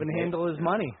the wouldn't even American handle his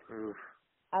money.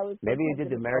 Maybe he did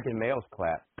the American males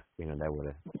clap. You know, that would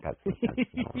have got some sense.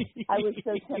 I was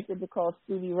so tempted to call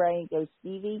Stevie Ray and go,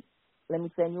 Stevie, let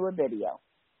me send you a video.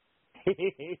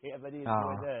 Yeah, but he's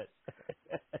doing that.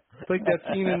 It's like that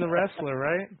scene in The Wrestler,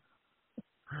 right?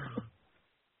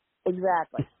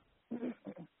 Exactly.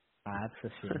 That's a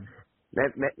shame.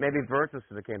 Maybe Virtus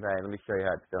should have came back. Let me show you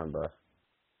how it's done, boss.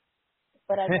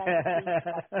 But I got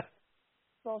to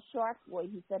saw Shark Boy.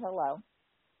 He said hello.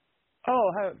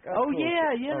 Oh, cool.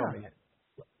 Yeah.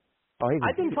 Oh,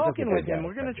 I've been talking with him.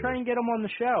 We're going to try and get him on the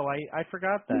show. I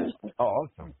forgot that. Oh,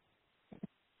 awesome.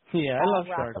 Yeah, I love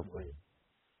Shark Boy.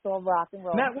 Saw Rock and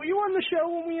Roll. Matt, were you on the show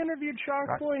when we interviewed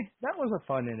Shark Boy? That was a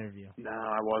fun interview. No,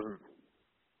 I wasn't.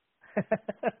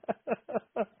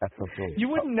 That's so cool. You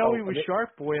wouldn't know he was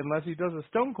Shark Boy unless he does a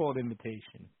Stone Cold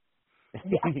imitation.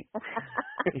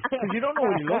 You don't know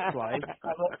what he looks like.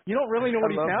 You don't really know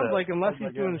what he sounds like unless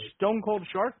he's doing Stone Cold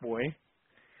Shark Boy.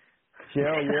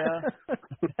 Shell, yeah.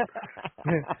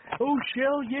 Oh,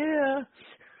 Shell, yeah.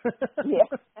 Yeah.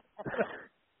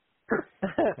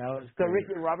 That was so great.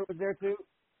 Ricky and Robert was there too?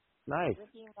 Nice.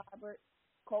 Ricky and Robert.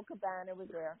 Cole Cabana was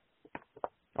there.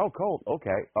 Oh, Colt.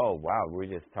 Okay. Oh, wow. We're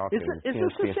just talking. Is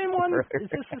this the same one? Is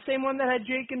this the same one that had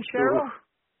Jake and Cheryl?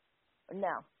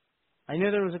 No. I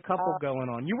knew there was a couple going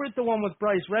on. You were at the one with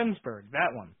Bryce Remsburg,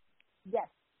 that one. Yes.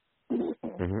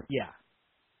 Mm-hmm. Yeah.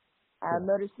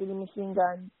 Motor City Machine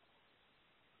Guns.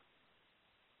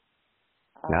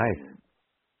 Nice.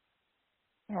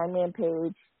 Hangman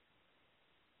Page.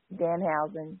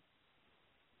 Danhausen.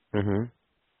 Mm-hmm.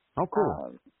 Oh,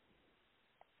 cool.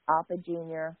 Alpha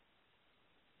Jr.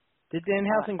 Did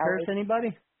Danhausen curse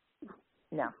anybody?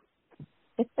 No.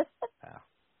 I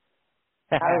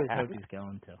always hope he's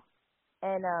going to.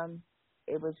 And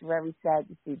it was very sad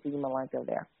to see Dean Malenko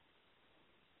there.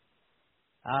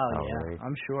 Oh, yeah,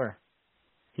 I'm sure.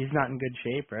 He's not in good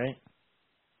shape, right?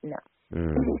 No.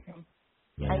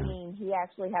 Yeah. I mean, he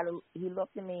actually he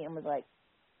looked at me and was like,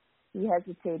 he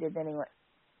hesitated, then he went,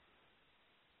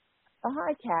 oh,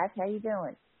 hi, Cass, how you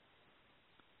doing?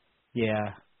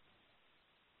 Yeah.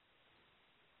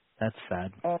 That's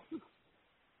sad.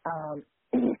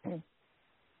 And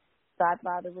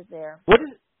Godfather was there. What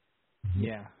is?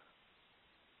 Yeah.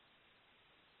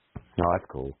 Oh, that's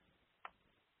cool.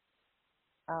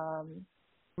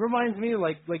 Reminds me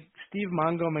like Steve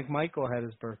Mongo McMichael had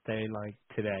his birthday like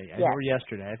today or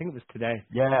yesterday. I think it was today.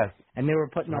 Yes. And they were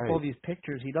putting up all these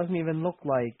pictures. He doesn't even look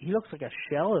like he looks like a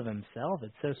shell of himself.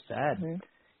 It's so sad. Mm-hmm.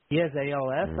 He has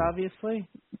ALS, obviously.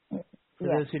 For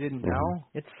those who didn't know,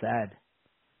 it's sad.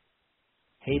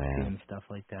 Hate seeing stuff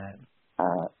like that.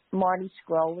 Marty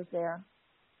Scurll was there.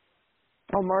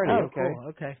 Oh, Marty. Oh, okay. Cool.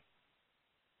 Okay.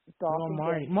 Dolphin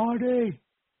Marty. Marty.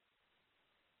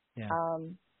 Yeah.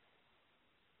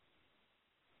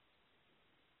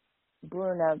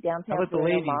 Bruno, downtown. How about the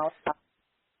Bruno, ladies?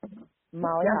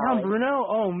 Molly Downtown Holly. Bruno?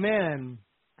 Oh, man.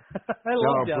 I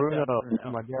love downtown Bruno.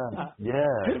 Oh, my God.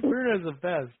 Yeah. Bruno's the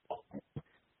best.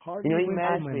 Harvey he Winkleman.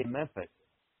 managed me in Memphis.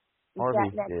 Harvey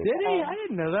did. Did he? I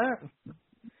didn't know that.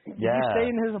 Did Yeah. you stay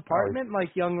in his apartment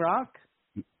like Young Rock?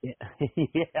 Yeah,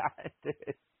 I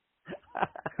did.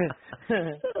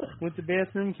 With the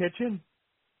bathroom kitchen?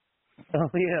 Oh,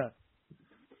 yeah.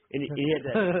 And he had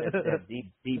that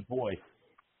deep voice.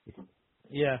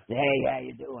 Yeah. Hey, how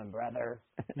you doing, brother?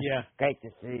 Yeah. Great to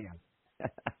see you.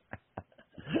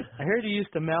 I heard he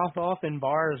used to mouth off in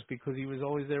bars because he was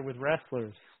always there with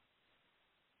wrestlers.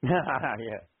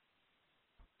 Yeah.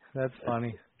 That's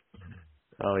funny.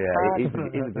 Oh, yeah. He's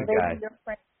a good guy.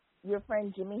 Your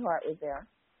friend Jimmy Hart was there.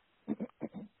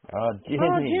 Oh, Jimmy.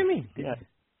 Oh, Jimmy. Yeah.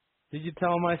 Did you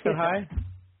tell him I said hi?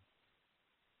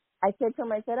 I said to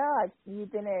him, I said,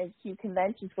 you've been at a few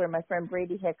conventions where my friend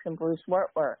Brady Hicks and Bruce Wirt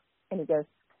were. And he goes,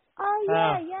 oh,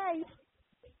 yeah.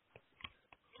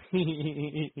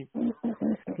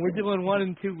 We're doing one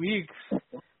in 2 weeks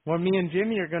where me and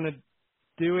Jimmy are going to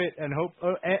do it and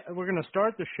we're going to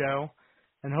start the show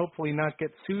and hopefully not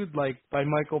get sued like by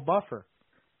Michael Buffer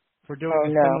for doing a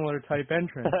similar type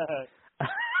entrance.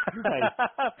 Nice.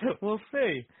 We'll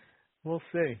see.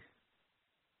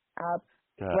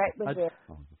 Brett was there.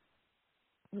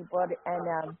 He brought it,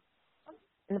 and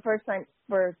the first time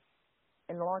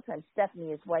in a long time,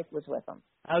 Stephanie, his wife, was with him.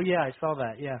 Oh yeah, I saw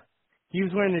that. Yeah, he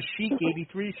was wearing a Chic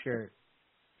 '83 shirt.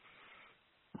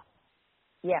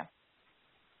 Yeah.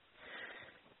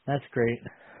 That's great.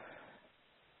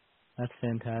 That's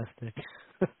fantastic.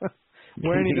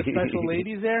 Were any of the special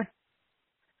ladies there?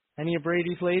 Any of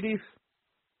Brady's ladies?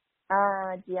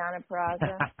 Gianna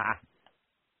Peraza.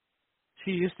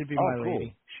 She used to be my cool.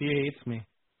 lady. She hates me.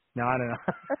 No, I don't know.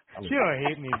 She don't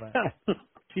hate me, but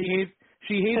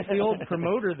she hates the old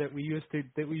promoter that we used to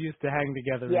hang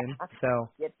together in. So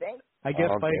you think? I guess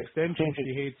by extension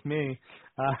she hates me.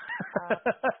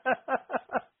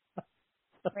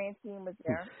 Francine was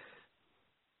there.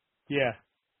 Yeah.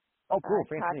 Oh, cool,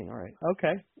 Francine. All right.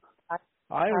 Okay.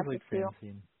 I always like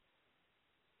Francine.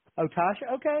 Oh,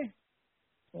 Tasha. Okay.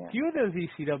 Yeah. Few of those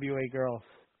ECWA girls.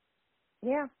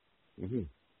 Yeah. Mhm.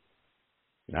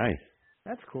 Nice.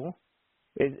 That's cool.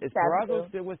 Is Peraza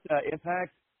still with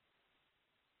Impact?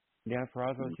 Yeah,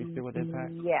 Peraza, is she still with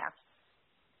Impact? Yeah.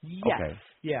 Yes. Okay.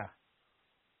 Yeah.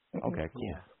 Okay, cool.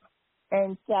 Yeah.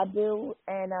 And Sabu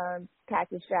and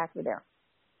Cactus Jack were there.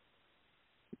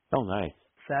 Oh, nice.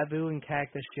 Sabu and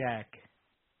Cactus Jack.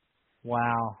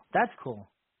 Wow. That's cool.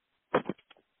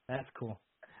 That's cool.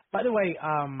 By the way,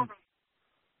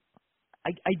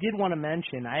 I did want to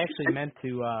mention, I actually meant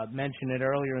to mention it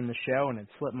earlier in the show and it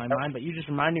slipped my mind, but you just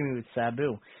reminded me with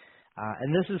Sabu.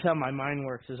 And this is how my mind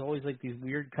works. There's always like these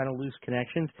weird kind of loose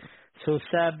connections. So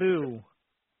Sabu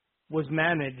was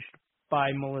managed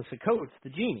by Melissa Coates,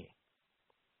 the Genie.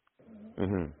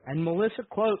 Mm-hmm. And Melissa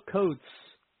Coates,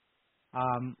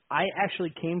 I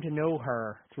actually came to know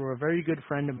her through a very good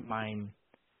friend of mine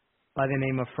by the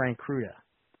name of Frank Cruda.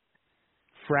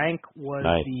 Frank was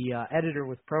the editor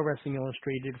with Pro Wrestling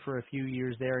Illustrated for a few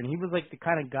years there, and he was like the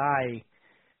kind of guy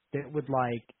that would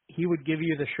he would give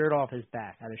you the shirt off his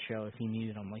back at a show if he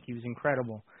needed him. Like, he was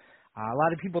incredible. A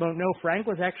lot of people don't know Frank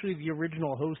was actually the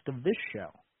original host of this show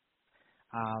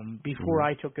before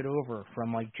I took it over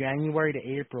from January to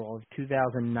April of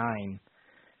 2009.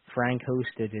 Frank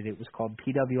hosted it. It was called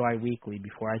PWI Weekly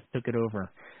before I took it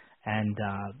over. And,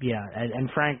 and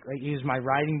Frank, he was my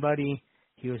writing buddy.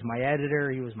 He was my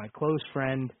editor. He was my close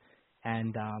friend.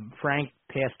 And Frank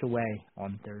passed away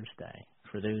on Thursday,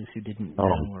 for those who didn't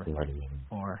know.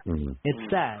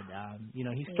 It's sad.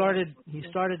 He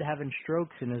started having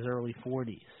strokes in his early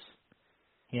 40s.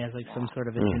 He has some sort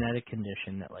of a genetic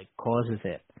condition that causes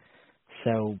it.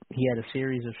 So he had a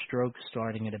series of strokes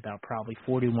starting at about probably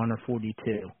 41 or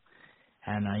 42.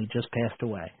 And he just passed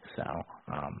away. So,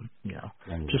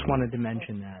 just wanted to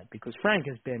mention that because Frank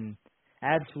has been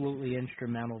absolutely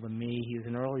instrumental to me. He was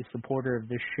an early supporter of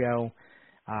this show.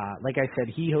 Like I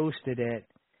said, he hosted it,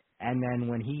 and then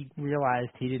when he realized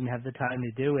he didn't have the time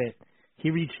to do it, he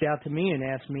reached out to me and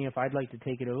asked me if I'd like to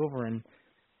take it over, and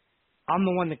I'm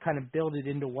the one that kind of built it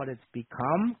into what it's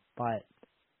become, but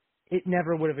it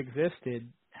never would have existed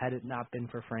had it not been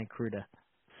for Frank Cruda.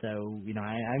 So,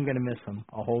 I'm going to miss him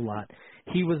a whole lot.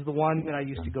 He was the one that I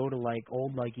used to go to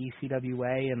old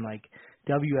ECWA and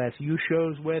WSU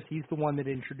shows with. He's the one that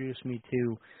introduced me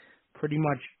to pretty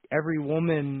much every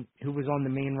woman who was on the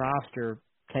main roster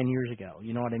 10 years ago.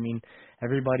 You know what I mean?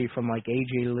 Everybody from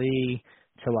AJ Lee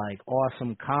to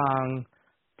Awesome Kong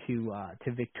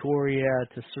to Victoria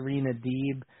to Serena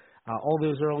Deeb. All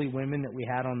those early women that we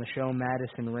had on the show,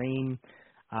 Madison Rain,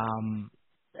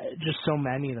 just so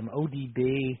many of them,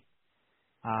 ODB.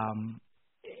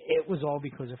 It was all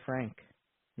because of Frank.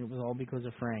 It was all because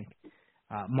of Frank.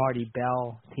 Marty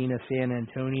Bell, Tina San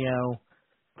Antonio,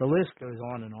 the list goes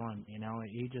on and on.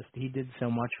 He did so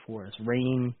much for us.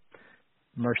 Rain,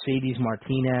 Mercedes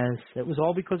Martinez. It was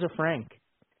all because of Frank.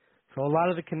 So a lot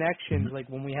of the connections,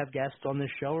 when we have guests on this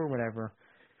show or whatever,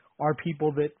 are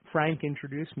people that Frank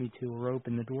introduced me to or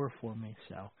opened the door for me.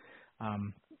 So,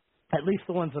 at least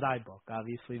the ones that I book.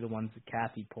 Obviously, the ones that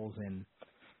Kathy pulls in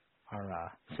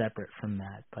are separate from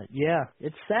that. But yeah,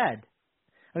 it's sad.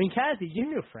 I mean, Kathy, you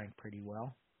knew Frank pretty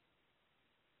well.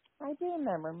 I do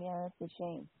remember him. Yeah, that's a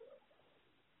shame.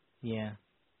 Yeah,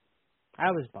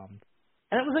 I was bummed,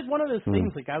 and it was one of those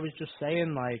things. I was just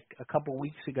saying, a couple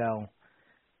weeks ago.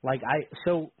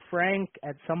 So Frank,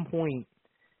 at some point,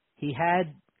 he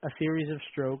had a series of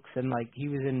strokes, and he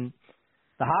was in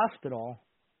the hospital.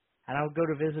 And I would go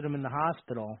to visit him in the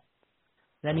hospital.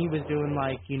 Then he was doing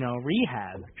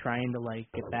rehab, trying to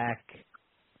get back,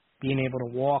 being able to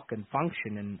walk and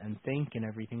function and think and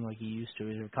everything like he used to.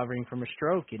 He was recovering from a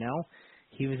stroke,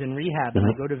 He was in rehab, and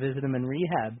I go to visit him in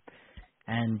rehab.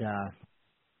 And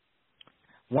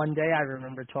one day I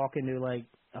remember talking to, like,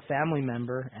 a family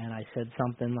member, and I said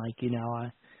something like,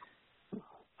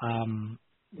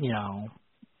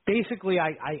 basically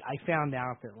I found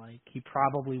out that, like, he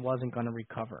probably wasn't going to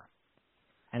recover.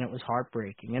 And it was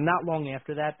heartbreaking. And not long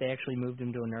after that, they actually moved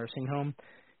him to a nursing home,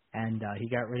 and he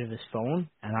got rid of his phone,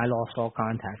 and I lost all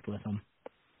contact with him.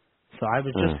 So I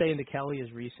was just saying to Kelly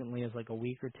as recently as, like, a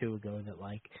week or two ago that,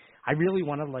 like, I really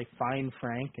want to, like, find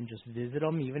Frank and just visit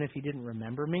him, even if he didn't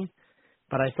remember me.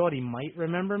 But I thought he might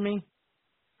remember me.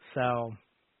 So,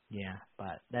 yeah,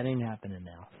 but that ain't happening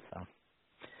now. So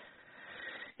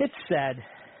it's sad.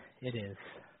 It is.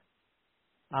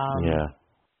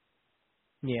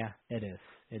 Yeah, it is.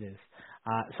 It is.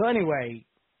 So anyway,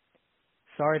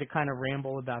 sorry to kind of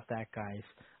ramble about that, guys.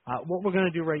 What we're going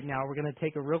to do right now, we're going to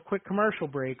take a real quick commercial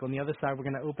break. On the other side, we're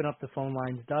going to open up the phone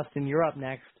lines. Dustin, you're up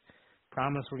next.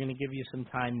 Promise we're going to give you some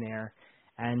time there.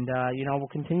 And, we'll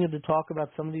continue to talk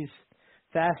about some of these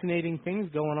fascinating things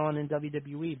going on in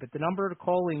WWE. But the number to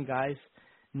call in, guys,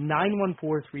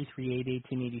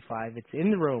 914-338-1885. It's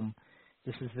in the room.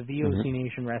 This is the VOC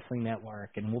Nation Wrestling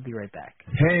Network, and we'll be right back.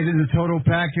 Hey, this is Total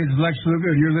Package Lex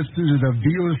Luger. You're listening to the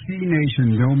VOC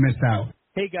Nation. Don't miss out.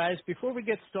 Hey, guys, before we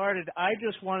get started, I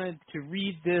just wanted to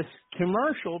read this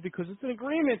commercial because it's an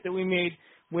agreement that we made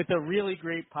with a really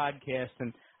great podcast,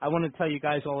 and I want to tell you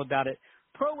guys all about it.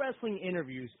 Pro Wrestling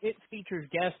Interviews. It features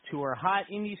guests who are hot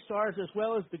indie stars as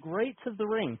well as the greats of the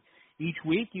ring. Each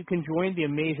week, you can join the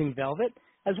Amazing Velvet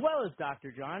as well as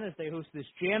Dr. John as they host this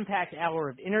jam-packed hour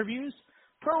of interviews,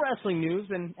 pro wrestling news,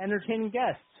 and entertaining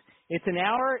guests. It's an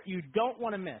hour you don't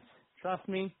want to miss. Trust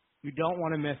me, you don't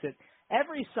want to miss it.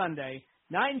 Every Sunday,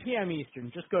 9 p.m. Eastern,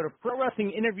 just go to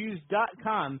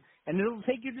ProWrestlingInterviews.com, and it'll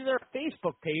take you to their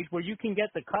Facebook page where you can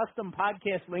get the custom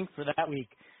podcast link for that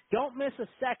week. Don't miss a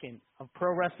second of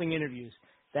Pro Wrestling Interviews.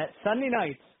 That's Sunday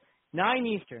nights, 9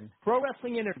 Eastern,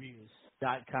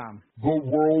 ProWrestlingInterviews.com. The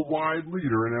worldwide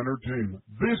leader in entertainment.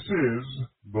 This is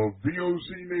the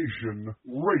VOC Nation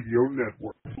Radio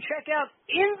Network. Check out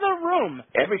In the Room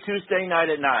every Tuesday night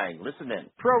at 9. Listen in.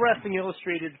 Pro Wrestling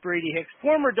Illustrated's Brady Hicks,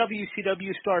 former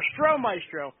WCW star Stro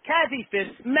Maestro, Kathy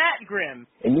Fitz, Matt Grimm.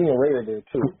 And you and Ray are there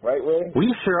too, right, Ray?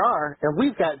 We sure are, and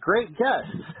we've got great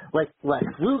guests like Lex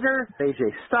Luger,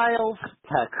 AJ Styles,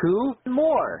 Haku, and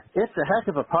more. It's a heck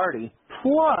of a party.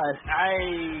 Plus,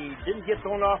 I didn't get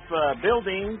thrown off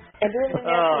buildings. And then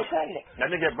I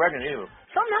didn't get pregnant either.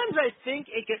 Sometimes I think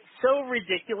it gets so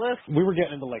ridiculous. We were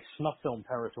getting into, like, snuff film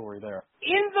territory there.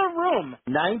 In the Room.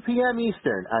 9 p.m.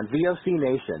 Eastern on VOC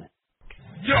Nation.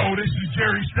 Yo, this is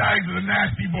Jerry Steins of the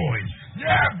Nasty Boys.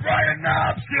 Yeah, Brian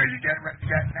Knobs here. You getting ready to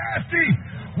get nasty?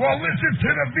 Well, listen to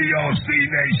the VOC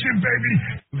Nation, baby.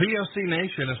 VOC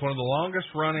Nation is one of the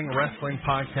longest-running wrestling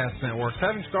podcast networks,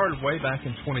 having started way back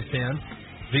in 2010.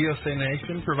 VOC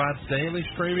Nation provides daily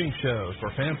streaming shows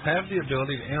where fans have the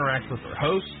ability to interact with their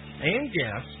hosts and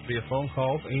guests via phone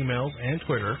calls, emails, and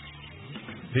Twitter.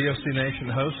 VOC Nation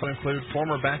hosts will include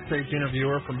former backstage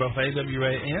interviewer from both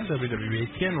AWA and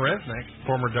WWE, Ken Resnick,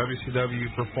 former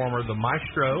WCW performer The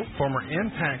Maestro, former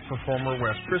Impact performer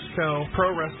Wes Briscoe,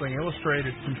 Pro Wrestling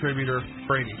Illustrated contributor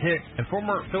Brady Hicks, and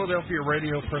former Philadelphia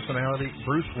radio personality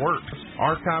Bruce Wirtz.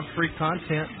 Archive-free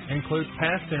content includes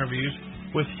past interviews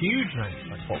with huge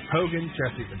names like Hulk Hogan,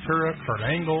 Jesse Ventura, Kurt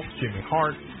Angle, Jimmy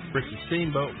Hart, Ricky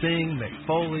Steamboat, Sting, Mick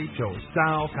Foley, Joey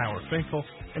Styles, Howard Finkel,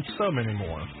 and so many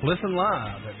more. Listen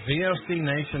live at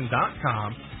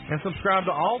VOCNation.com and subscribe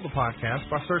to all the podcasts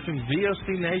by searching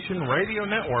VOC Nation Radio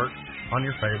Network on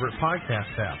your favorite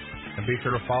podcast app. And be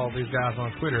sure to follow these guys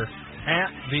on Twitter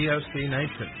at VOC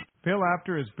Nation. Bill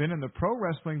Apter has been in the pro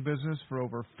wrestling business for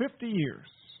over 50 years.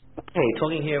 Hey,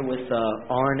 talking here with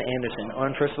Arn Anderson.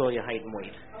 Arn, first of all, your height and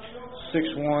weight.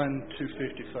 6'1",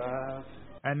 255.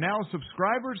 And now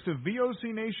subscribers to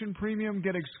VOC Nation Premium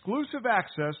get exclusive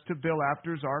access to Bill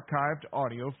Apter's archived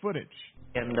audio footage.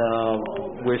 And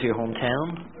where's your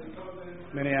hometown?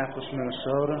 Minneapolis,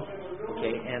 Minnesota.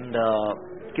 Okay, and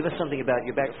give us something about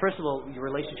your back. First of all, your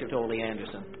relationship to Ole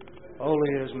Anderson.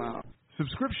 Ole is my...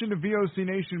 Subscription to VOC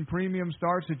Nation Premium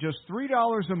starts at just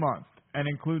 $3 a month and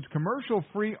includes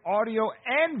commercial-free audio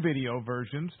and video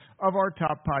versions of our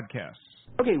top podcasts.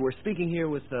 Okay, we're speaking here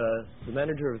with the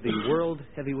manager of the World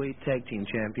Heavyweight Tag Team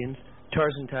Champions,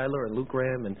 Tarzan Tyler and Luke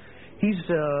Graham, and he's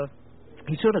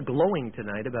sort of glowing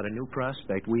tonight about a new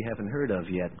prospect we haven't heard of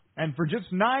yet. And for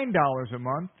just $9 a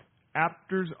month,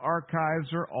 Apter's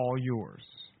archives are all yours.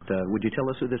 Would you tell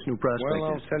us who this new prospect is?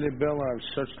 Well, I'll tell you, Bill, I've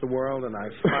searched the world, and I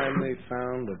finally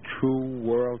found a true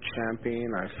world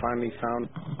champion. I finally found...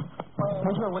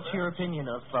 What's your opinion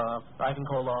of Ivan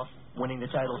Koloff winning the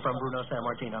title from Bruno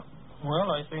Sammartino?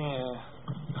 Well, I think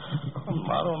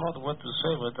I don't know what to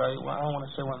say, but I want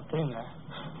to say one thing.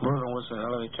 Bruno was a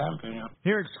hell of a champion.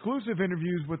 Hear exclusive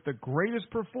interviews with the greatest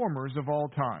performers of all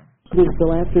time. This is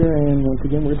Bill After, and once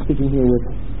again, we're speaking here with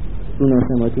Bruno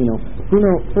Sammartino.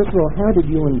 Bruno, first of all, how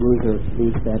did you and Bruiser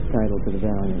lose that title to the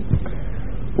Valiant?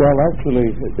 Well,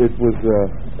 actually, it was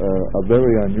a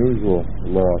very unusual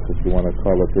loss, if you want to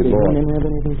call it a loss. Did women have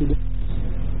anything to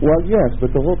do? Well, yes, but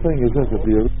the whole thing is this: that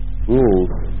the rules,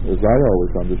 as I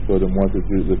always understood them, was that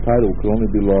the title could only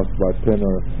be lost by pin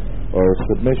or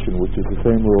submission, which is the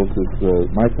same rules as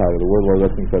my title, the World War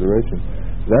Wrestling Federation.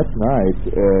 That night,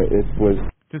 it was...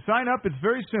 To sign up, it's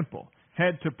very simple.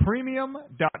 Head to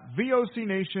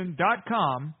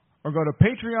premium.vocnation.com or go to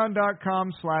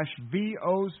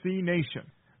patreon.com/VOCNation.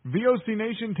 VOC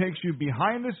Nation takes you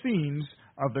behind the scenes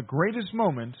of the greatest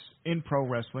moments in pro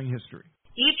wrestling history.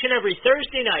 Each and every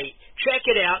Thursday night, check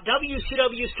it out.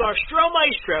 WCW star Stro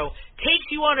Maestro takes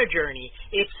you on a journey.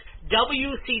 It's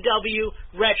WCW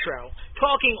Retro.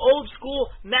 Talking old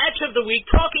school match of the week,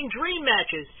 talking dream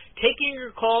matches, taking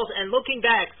your calls and looking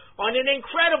back on an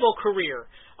incredible career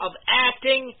of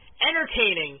acting,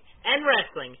 entertaining, and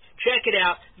wrestling. Check it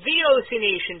out,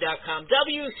 VOCNation.com,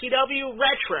 WCW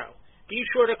Retro. Be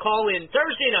sure to call in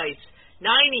Thursday nights,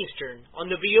 9 Eastern, on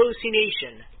the VOC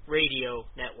Nation Radio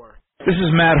Network. This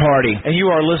is Matt Hardy, and you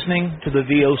are listening to the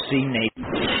VOC Nation.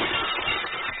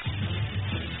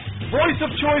 Voice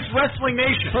of Choice Wrestling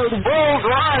Nation. Heard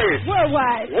worldwide.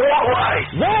 Worldwide. Worldwide.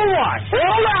 Worldwide.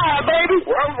 Worldwide, baby.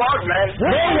 Worldwide, man.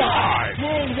 Worldwide.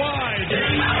 Worldwide.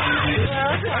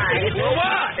 Worldwide.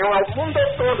 Worldwide. En el mundo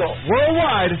todo.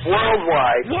 Worldwide.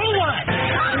 Worldwide. Worldwide.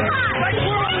 Worldwide.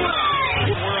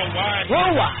 Worldwide.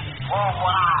 Worldwide.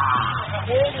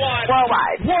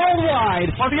 Worldwide. Worldwide.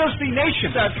 On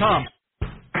VOCNation.com.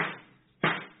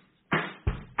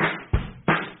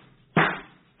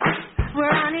 We're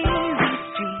on easy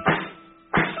street,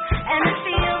 and it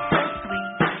feels so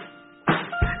sweet,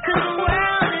 'cause the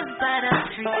world is but a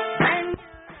street.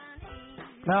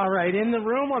 All right, in the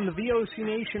room on the VOC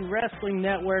Nation Wrestling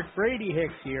Network, Brady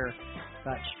Hicks here.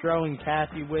 Got Stro and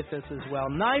Kathy with us as well.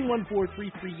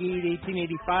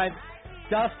 914-338-1885.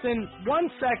 Dustin, 1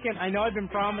 second. I know I've been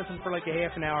promising for like a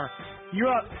half an hour. You're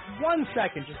up. 1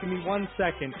 second. Just give me 1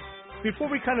 second. Before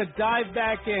we kind of dive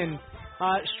back in,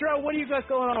 Stro, what do you got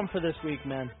going on for this week,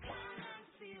 man?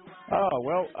 Oh,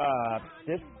 well,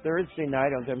 this Thursday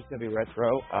night on WCW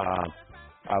Retro,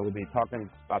 I will be talking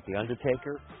about The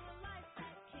Undertaker.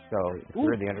 So,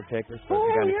 we're The Undertaker. So, if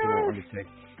you got any cool Undertaker.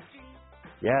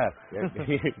 Yeah, if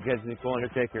you guys any cool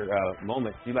Undertaker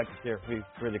moments you'd like to share, please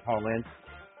really call in.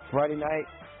 Friday night,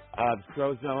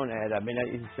 Stro Zone at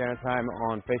midnight Eastern Standard Time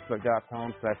on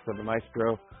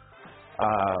Facebook.com/TheMaestro.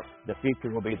 The feature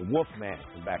will be the Wolfman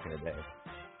from back in the day.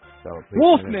 So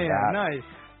Wolfman, nice.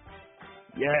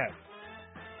 Yes.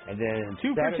 And then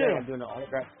 2 for Saturday, 2. I'm doing an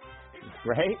autograph.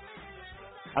 Right?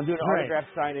 I'm doing an autograph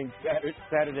signing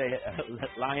Saturday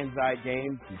at Lions Eye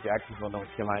Games in Jacksonville,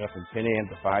 North Carolina, from 10 a.m.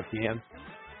 to 5 p.m.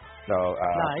 So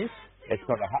nice. It's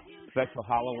called a special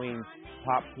Halloween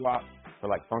pop swap for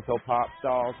like Funko Pop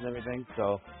dolls and everything.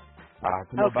 So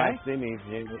come on by and see me.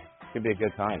 It should be a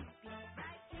good time.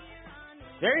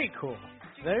 Very cool.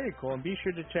 Very cool. And be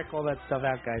sure to check all that stuff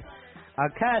out, guys.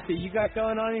 Kathy, you got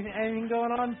going on anything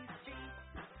going on?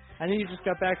 I know you just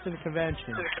got back to the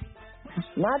convention.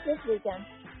 Not this weekend.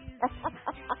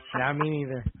 Nah, me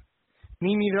neither.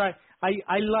 Me neither. I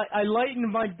lighten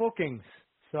my bookings,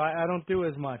 so I don't do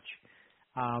as much.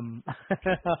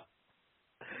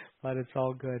 But it's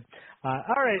all good.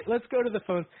 All right, let's go to the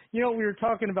phone. You know, we were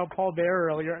talking about Paul Bearer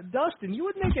earlier. Dustin, you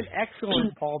would make an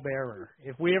excellent Paul Bearer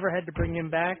if we ever had to bring him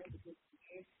back.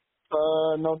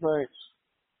 No thanks.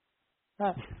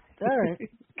 All right.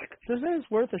 This is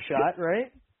worth a shot,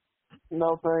 right?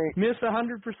 No thanks. Miss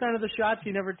 100% of the shots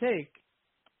you never take.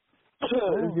 Yeah,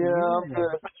 I'm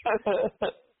good.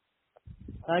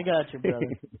 I got you,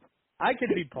 brother. I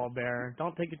could be Paul Bearer.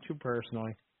 Don't take it too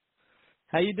personally.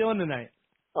 How you doing tonight?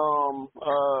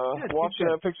 Watching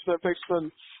that fix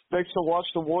to watch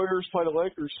the Warriors play the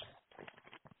Lakers.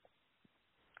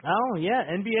 Oh yeah,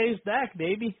 NBA's back,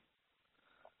 baby.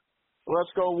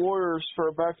 Let's go Warriors for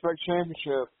a back-to-back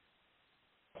championship.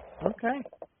 Okay.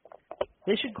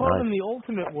 They should call them the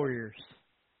Ultimate Warriors.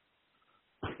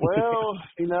 Well,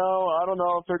 you know, I don't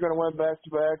know if they're going to win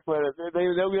back-to-back, but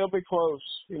they'll be close.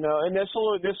 You know, and this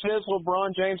is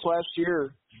LeBron James last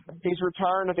year. He's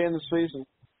retiring at the end of the season.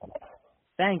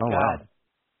 Thank God. Wow.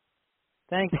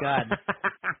 Thank God.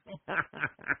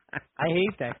 I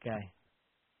hate that guy.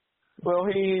 Well,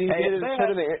 he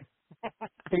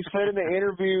he said in the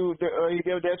interview that he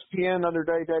gave to ESPN the other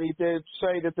day that he did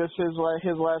say that this is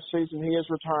his last season. He has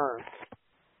returned.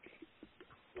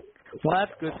 Well,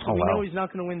 that's good. So we know he's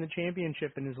not going to win the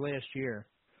championship in his last year.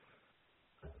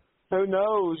 Who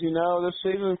knows? This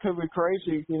season could be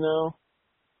crazy.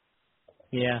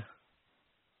 Yeah.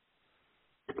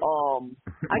 I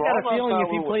got a feeling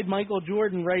if he played Michael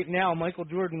Jordan right now, Michael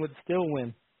Jordan would still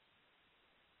win.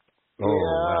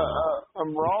 Raw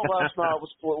last night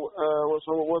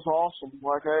was awesome.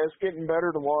 It's getting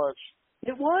better to watch.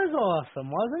 It was awesome,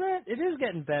 wasn't it? It is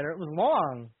getting better. It was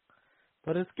long,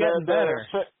 but it's getting better.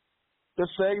 The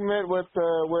segment with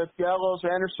Gallows,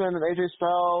 Anderson, and AJ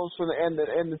Styles, and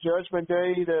the Judgment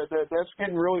Day, that's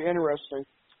getting really interesting.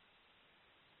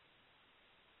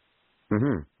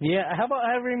 Mm-hmm. Yeah, how about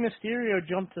having Mysterio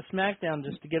jump to SmackDown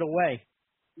just to get away?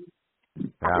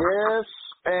 Yes,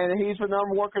 and he's the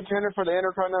number one contender for the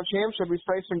Intercontinental Championship. He's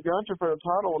facing Gunther for the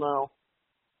title now.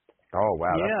 Oh,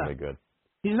 wow, that's really good.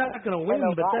 He's not going to win,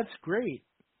 but that's great.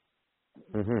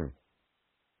 Mm-hmm.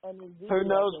 Who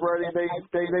knows, Brady?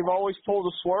 They've always pulled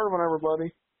a swerve on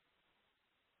everybody.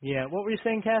 Yeah, what were you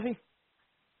saying, Kathy?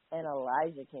 And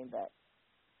Elijah came back.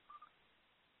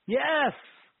 Yes,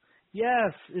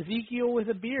 Ezekiel with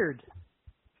a beard.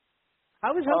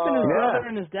 I was hoping his brother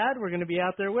and his dad were going to be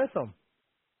out there with him.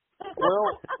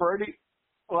 Well, Brady,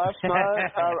 last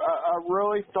night I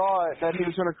really thought that he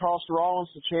was going to cost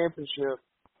Rollins the championship.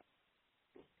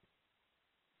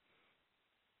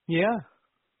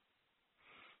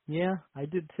 Yeah, I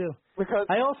did too. Because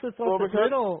I also thought that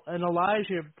Riddle and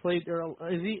Elijah played, or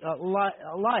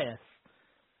Elias.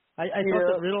 I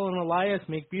thought that Riddle and Elias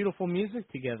make beautiful music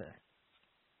together.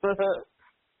 Well,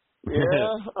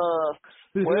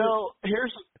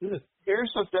 here's the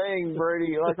thing,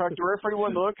 Brady. Like the referee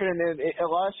wasn't looking, and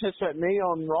Elias hits that knee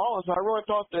on Rollins. I really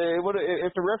thought that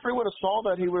if the referee would have saw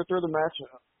that, he would have threw the match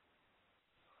out.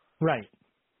 Right,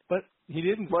 but he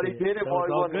didn't. But he did it while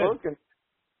he wasn't looking.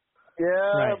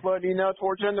 Yeah, but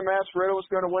towards the end of the match, Riddle was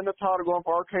going to win the title, going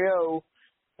for RKO,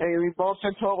 and he bumped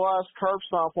into Elias curb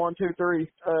stomp 1, 2, 3.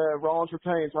 Rollins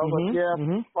retains. I was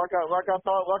like, like I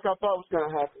thought was going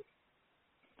to happen.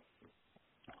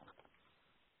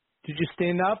 Did you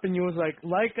stand up and you was like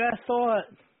I thought?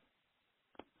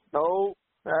 No,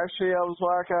 actually I was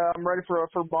like, I'm ready for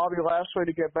Bobby Lashley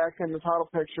to get back in the title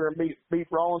picture and beat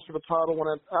Rollins for the title. When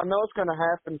I know it's going to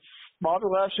happen. Bobby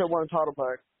Lashley won the title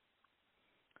back.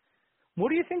 What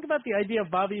do you think about the idea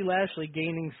of Bobby Lashley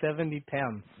gaining 70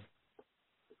 pounds?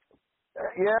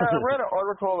 Yeah, I read an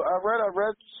article. I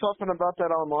read something about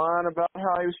that online about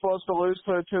how he was supposed to lose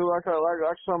to like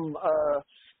some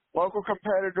local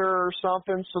competitor or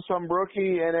something, so some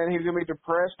rookie, and then he was gonna be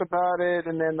depressed about it,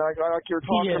 and then like you were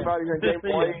talking about, he's gonna gain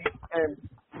weight, and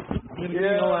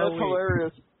that's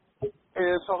hilarious.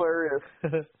 It's hilarious.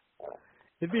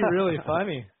 It'd be really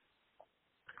funny.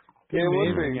 It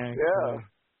would be.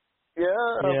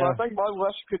 I think Bobby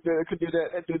Lashley could do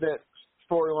that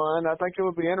storyline. I think it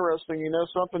would be interesting.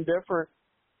 Something different.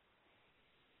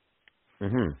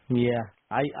 Mm-hmm. Yeah,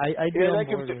 I'd be on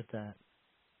board with that.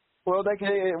 Well, they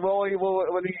can. While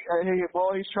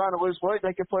he's trying to lose weight,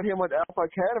 they can put him with Alpha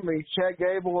Academy, Chad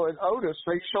Gable and Otis.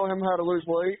 They can show him how to lose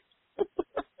weight.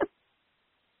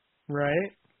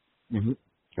 Right. Mm-hmm.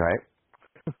 Right.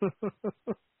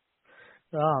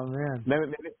 Oh man.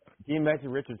 Maybe can you imagine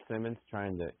Richard Simmons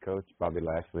trying to coach Bobby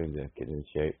Lashley to get in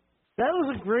shape? That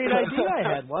was a great idea I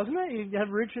had, wasn't it? You'd have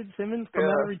Richard Simmons come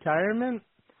out of retirement.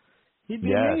 He'd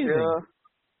be amazing.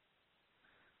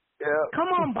 Yeah. Come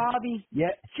on, Bobby.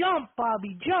 Yeah. Jump,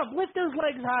 Bobby. Jump. Lift those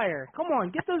legs higher. Come on.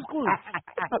 Get those glutes.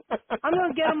 I'm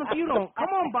going to get them if you don't.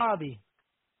 Come on, Bobby.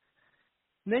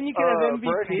 And then you could have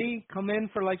MVP come in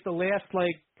for the last,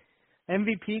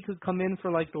 MVP could come in for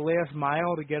the last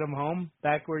mile to get him home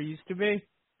back where he used to be.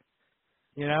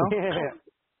 Yeah.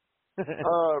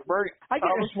 Brady, I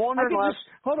was wondering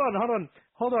Hold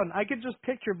on. I could just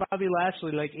picture Bobby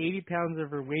Lashley 80 pounds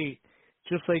overweight,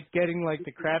 just getting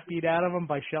the crap beat out of him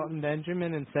by Shelton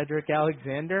Benjamin and Cedric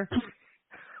Alexander. Just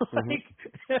be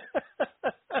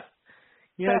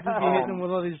hitting him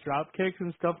with all these drop kicks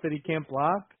and stuff that he can't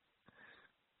block.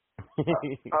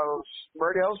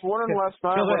 Brady, I was wondering last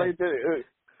night what they did.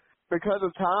 Because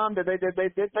of time, did they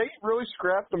really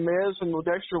scrap the Miz and the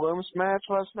Dexter Lumis match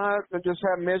last night? They just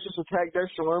have Miz just attack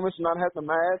Dexter Lumis and not have the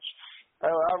match?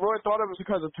 I really thought it was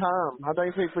because of time. I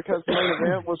think it's because the main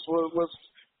event was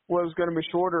going to be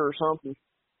shorter or something.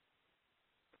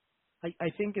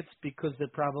 I think it's because they're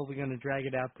probably going to drag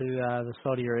it out to the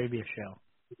Saudi Arabia show.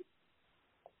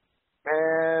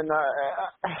 And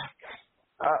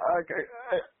I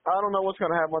don't know what's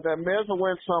going to happen with that. Miz will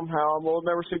win somehow, and we'll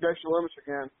never see Dexter Lumis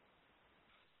again.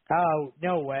 Oh,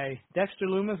 no way. Dexter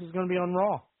Lumis is going to be on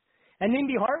Raw. And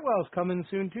Indy Hartwell's coming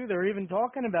soon, too. They're even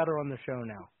talking about her on the show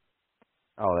now.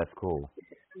 Oh, that's cool.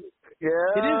 Yeah,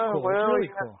 It is cool. Well, It's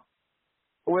really cool.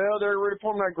 Well, they're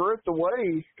reforming that group the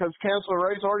way because Chancellor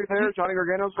Ray's already there, Johnny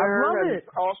Gargano's there, I love and it.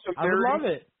 Austin I Theory. love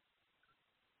it.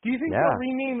 Do you think they'll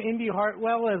rename Indy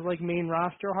Hartwell as like main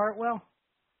roster Hartwell?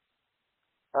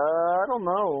 I don't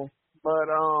know, but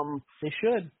they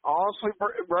should. Honestly,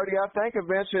 Brody, I think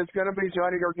eventually it's going to be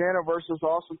Johnny Gargano versus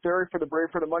Austin Theory for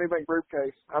the Money Bank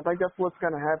briefcase. I think that's what's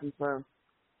going to happen soon.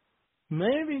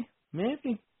 Maybe.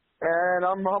 And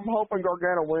I'm hoping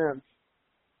Gargano wins.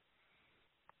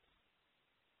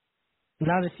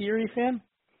 Not a Theory fan?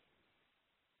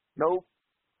 Nope.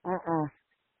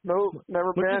 Nope.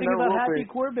 Never What do you been. think Never about will Happy be.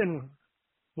 Corbin?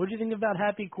 What do you think about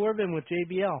Happy Corbin with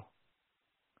JBL?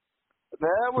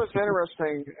 That was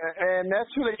interesting, and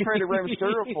that's who they traded Rey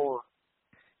Mysterio for.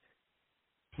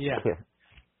 Yeah.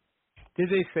 Did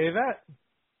they say that?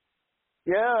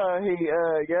 Yeah,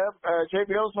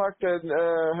 JBL's like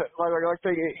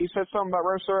he said something about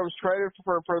Rey Mysterio was traded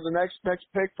for the next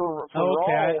pick for Oh,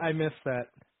 okay, Raw. I missed that.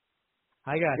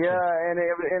 I got Yeah, you.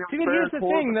 and See, but here's the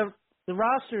thing: the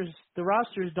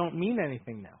rosters don't mean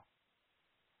anything now,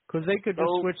 because they could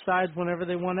just switch sides whenever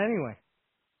they want anyway.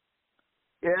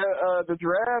 Yeah, the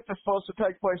draft is supposed to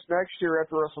take place next year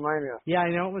after WrestleMania. Yeah, I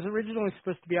know it was originally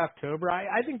supposed to be October.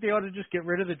 I think they ought to just get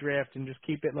rid of the draft and just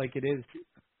keep it like it is.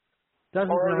 Doesn't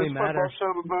really matter.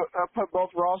 Put both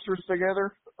rosters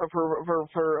together for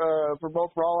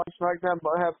both Raw and SmackDown,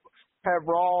 but have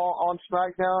Raw on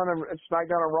SmackDown and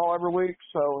SmackDown on Raw every week.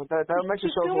 So that makes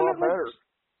it so a lot better.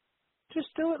 Just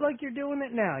do it like you're doing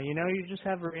it now. You know, you just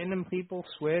have random people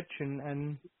switch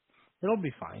and it'll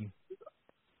be fine.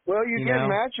 Well, you get know?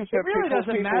 matches. It really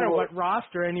doesn't matter will... what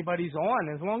roster anybody's on,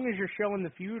 as long as you're showing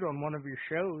the feud on one of your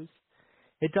shows.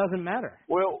 It doesn't matter.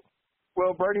 Well,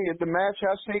 Bernie, the match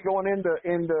I see going into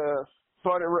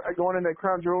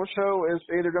Crown Jewel show is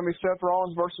either going to be Seth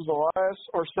Rollins versus Elias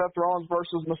or Seth Rollins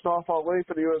versus Mustafa Ali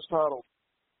for the U.S. title.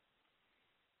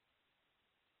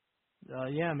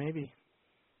 Yeah, maybe.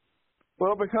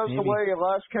 Well, because the way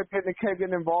Elias kept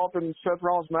getting involved in Seth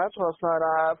Rollins' match last night,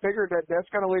 I figured that's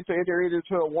going to lead to either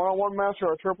to a one-on-one match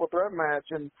or a triple threat match,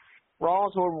 and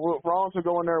Rollins will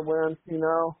go in there and win. You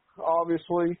know,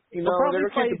 obviously, they're going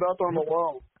to keep the belt on the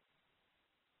wall.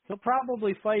 He'll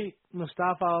probably fight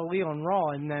Mustafa Ali on Raw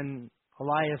and then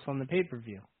Elias on the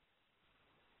pay-per-view.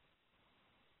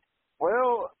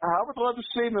 Well, I would love to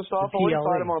see Mustafa Ali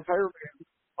fight him on pay-per-view,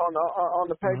 on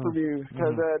the pay-per-view,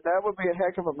 because that would be a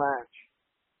heck of a match.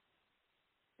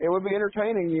 It would be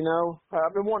entertaining, you know.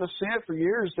 I've been wanting to see it for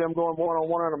years, them going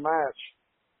one-on-one in a match.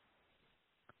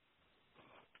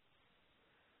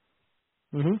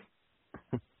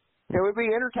 It would be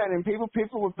entertaining.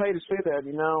 People would pay to see that,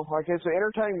 you know. Like, it's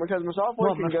entertaining because Mustafa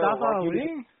can go.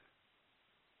 Ali?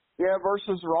 Yeah,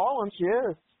 versus Rollins,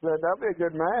 yes. That'd be a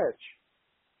good match.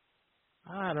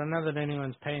 I don't know that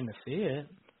anyone's paying to see it.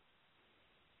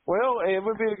 Well, it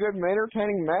would be a good,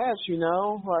 entertaining match, you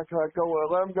know. Like let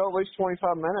them go at least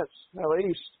 25 minutes, at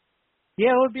least.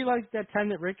 Yeah, it would be like that time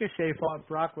that Ricochet fought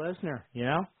Brock Lesnar, you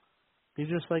know? Be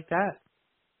just like that.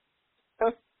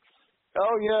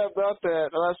 Oh yeah, about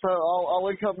that. That's how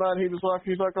Ali come out. He's like,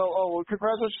 well,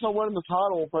 congratulations on winning the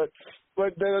title, but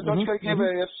don't you give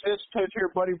it assist to your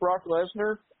buddy Brock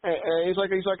Lesnar? And he's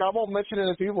like, I won't mention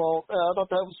it if you won't. I thought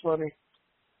that was funny.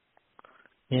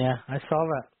 Yeah, I saw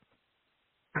that.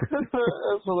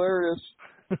 That's hilarious.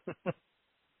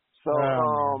 So,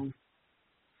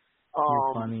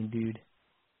 you're funny, dude.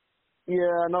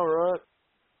 Yeah, I know, right?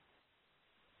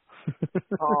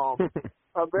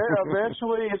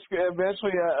 Eventually,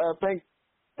 I think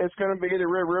it's going to be either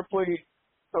Rhea Ripley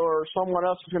or someone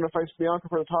else is going to face Bianca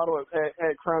for the title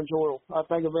at Crown Jewel. I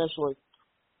think eventually.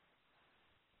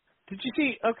 Did you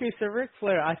see? Okay, so Ric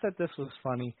Flair. I thought this was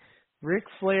funny. Ric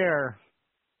Flair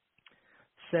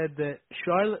said that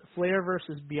Charlotte Flair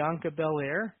versus Bianca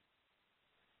Belair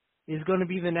is going to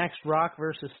be the next Rock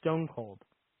versus Stone Cold.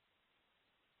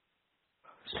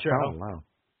 So, oh wow!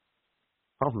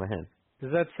 Oh man.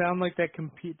 Does that sound like that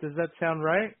compete? Does that sound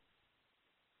right?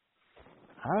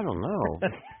 I don't know.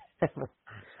 I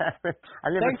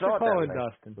never Thanks saw for it calling, that way,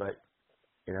 Dustin. but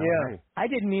you know, yeah, hey. I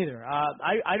didn't either.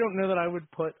 I don't know that I would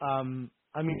put.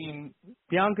 I mean,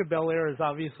 Bianca Belair is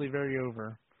obviously very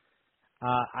over.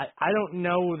 I don't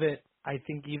know that I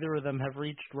think either of them have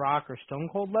reached Rock or Stone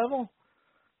Cold level.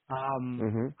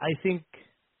 I think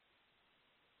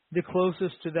the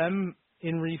closest to them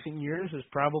in recent years is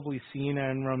probably Cena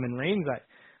and Roman Reigns.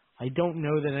 I don't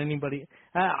know that anybody.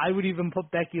 I would even put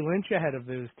Becky Lynch ahead of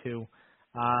those two.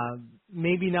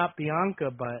 Maybe not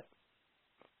Bianca, but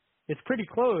it's pretty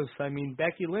close. I mean,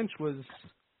 Becky Lynch was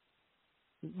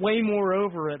way more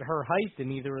over at her height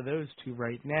than either of those two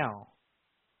right now.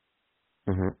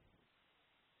 Mhm.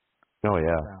 Oh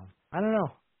yeah. So, I don't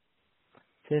know.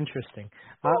 It's interesting.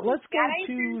 Let's go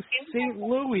to St.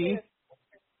 Louis.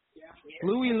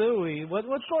 Louis.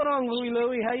 What's going on,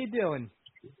 Louis? How you doing?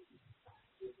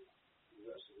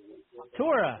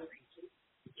 Tora.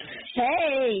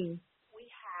 Hey.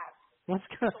 What's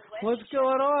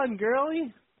going on,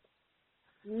 girlie?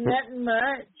 Nothing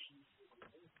much.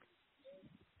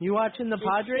 You watching the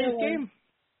Padres game?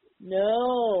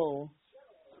 No.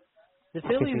 The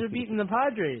Phillies are beating the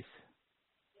Padres.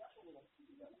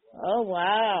 Oh,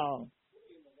 wow.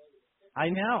 I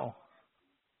know.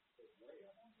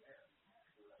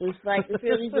 Looks like the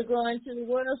Phillies are going to the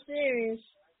World Series.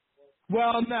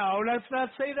 Well, no, let's not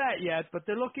say that yet, but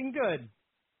they're looking good.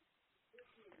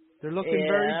 They're looking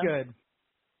very good.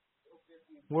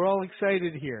 We're all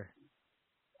excited here.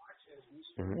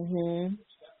 Mm-hmm.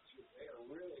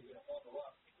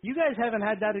 You guys haven't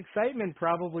had that excitement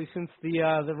probably since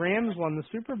the Rams won the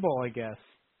Super Bowl, I guess.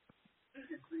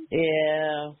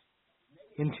 Yeah.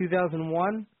 In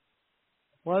 2001,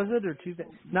 was it, or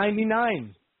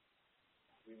 99?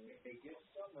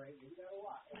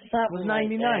 It was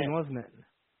 99, wasn't it?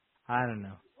 I don't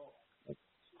know.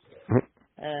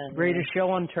 Greatest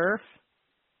show on turf,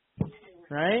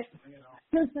 right?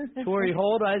 Torrey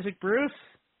Holt, Isaac Bruce,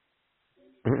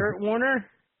 Kurt Warner.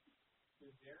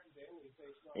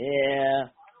 Yeah.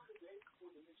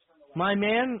 My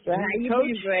man, So how you coach,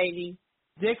 doing, Brady?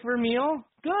 Dick Vermeil.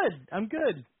 Good. I'm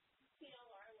good.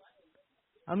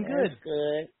 That's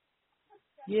good.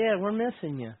 Yeah, we're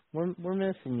missing you. We're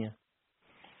missing you.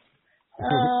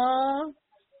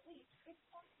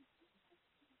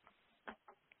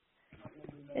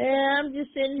 Yeah, I'm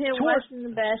just sitting here watching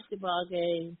the basketball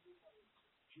game.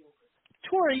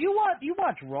 Tori, you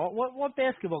watch Raw. What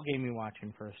basketball game are you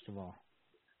watching, first of all?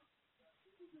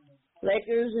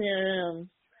 Lakers and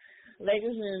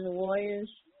the Warriors.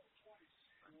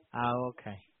 Oh,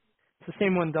 okay. It's the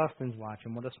same one Dustin's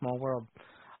watching. What a small world.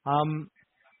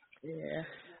 Yeah.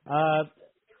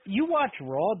 You watch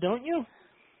Raw, don't you?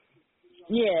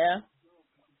 Yeah.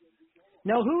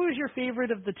 Now, who is your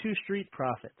favorite of the two Street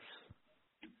Profits?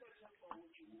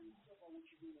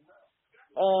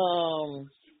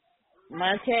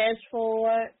 Montez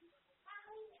Ford.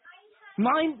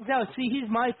 Mine. No, see, he's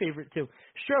my favorite too.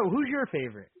 Sure, who's your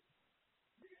favorite?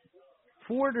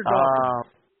 Ford or Dawkins?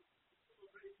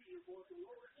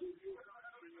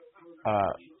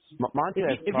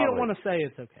 Montez. If you don't want to say,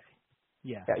 it's okay.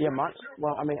 Yeah.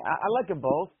 Well, I mean, I like them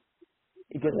both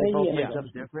because they both make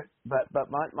something different. But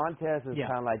Montez is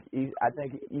kind of like, I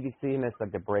think you can see him as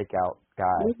like the breakout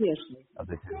guy of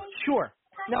the two. Sure.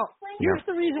 Now, here's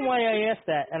the reason why I asked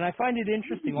that, and I find it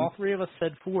interesting. All three of us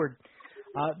said Ford,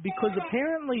 because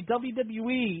apparently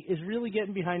WWE is really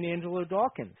getting behind Angelo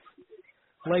Dawkins.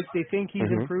 Like, they think he's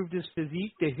improved his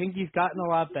physique. They think he's gotten a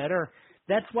lot better.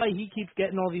 That's why he keeps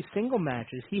getting all these single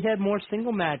matches. He had more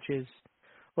single matches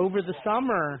over the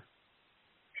summer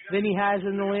than he has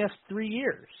in the last 3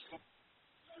 years.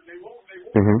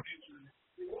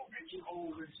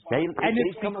 And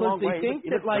it's because they think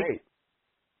that, like,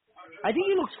 I think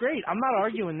he looks great. I'm not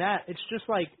arguing that. It's just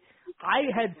like, I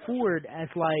had Ford as,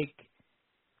 like,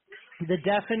 the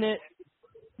definite,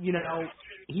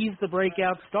 he's the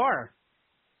breakout star.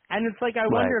 And it's like, I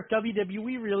wonder if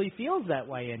WWE really feels that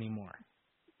way anymore.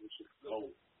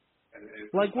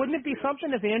 Like, wouldn't it be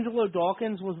something if Angelo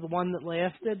Dawkins was the one that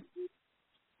lasted?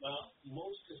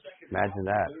 Imagine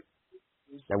that.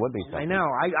 That would be something. I know.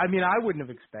 I mean, I wouldn't have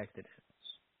expected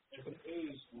it.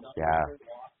 Yeah.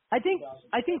 I think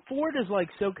Ford is, like,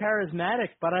 so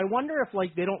charismatic, but I wonder if,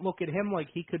 like, they don't look at him like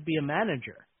he could be a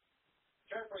manager.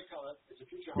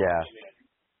 Yeah.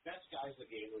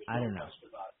 I don't know.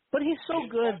 But he's so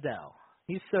good, though.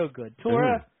 He's so good.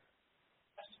 Tora,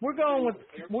 we're going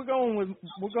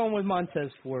with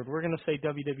Montez Ford. We're going to say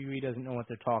WWE doesn't know what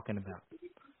they're talking about.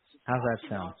 How's that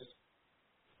sound?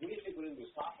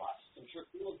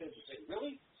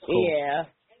 Cool. Yeah.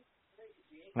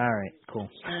 All right, cool.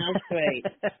 Sounds great.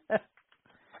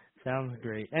 Sounds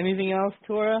great. Anything else,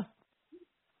 Tora?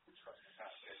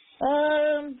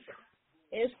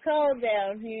 It's cold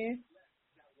down here.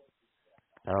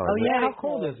 Oh yeah, how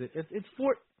cold is it?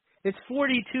 It's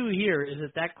 42 here. Is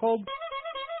it that cold?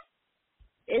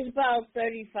 It's about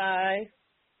 35.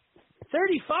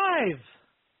 35.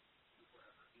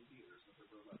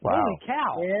 Wow. Holy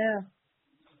cow. Yeah.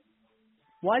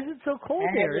 Why is it so cold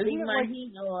there? Isn't it like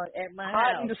heat on at my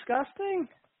hot house. and disgusting?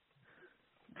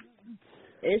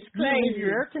 It's You didn't leave crazy.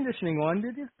 your air conditioning on,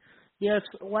 did you? Yes.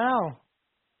 Wow.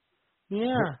 Yeah.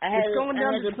 It's going I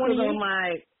down had to to put 28. on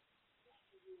my.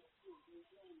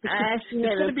 I actually It's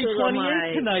had going to to be put on 28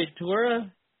 my. tonight,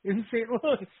 Tora, in St.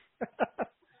 Louis.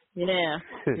 Yeah.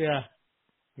 Yeah.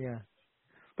 Yeah.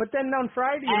 But then on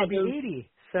Friday I it'll be do.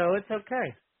 80, so it's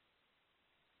okay.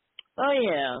 Oh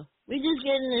yeah, we just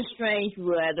getting this strange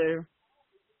weather.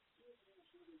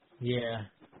 Yeah.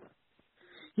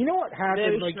 You know what happened?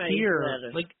 Very Like strange here,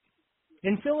 weather. like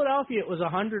in Philadelphia, it was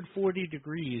 140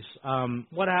 degrees.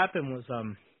 What happened was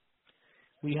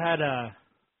we had a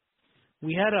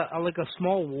like a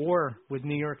small war with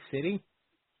New York City.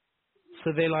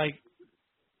 So they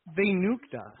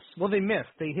nuked us. Well, they missed.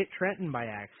 They hit Trenton by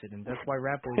accident. That's why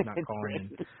Rappler's not calling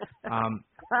in.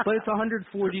 But it's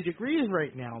 140 degrees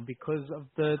right now because of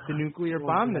the nuclear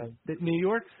bomb that New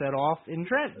York set off in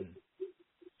Trenton.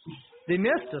 They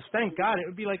missed us. Thank God. It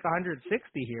would be like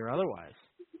 160 here otherwise.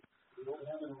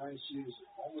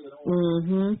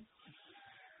 Mhm.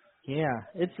 Yeah,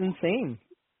 it's insane.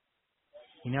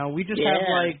 You know, we just Yeah.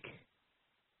 have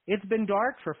it's been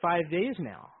dark for 5 days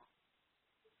now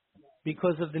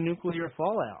because of the nuclear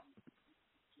fallout.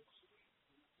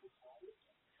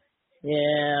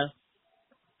 Yeah.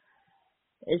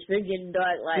 It's been getting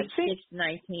dark like You see-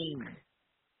 6:19.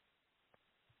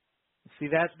 See,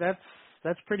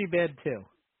 that's pretty bad too.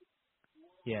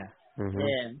 Yeah.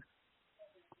 Yeah.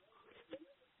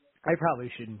 I probably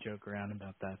shouldn't joke around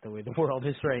about that, the way the world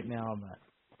is right now, but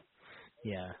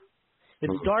yeah.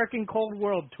 It's a dark and cold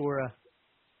world, Tora.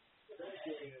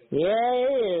 Yeah,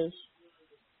 it is.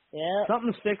 Yeah.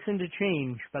 Something's fixing to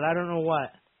change, but I don't know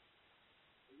what.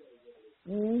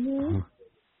 Mhm.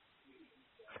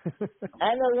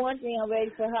 I know one thing. I'm ready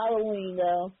for Halloween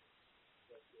though.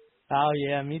 Oh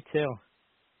yeah, me too.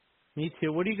 Me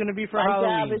too. What are you going to be for My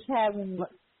Halloween? job is having.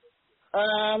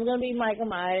 I'm gonna be Michael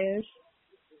Myers.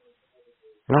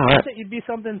 I thought you'd be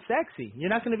something sexy. You're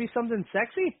not going to be something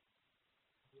sexy?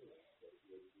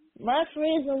 My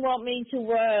friends don't want me to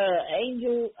wear an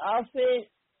angel outfit.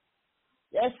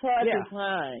 That's hard Yeah. to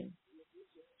find.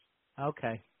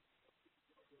 Okay.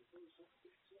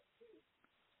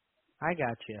 I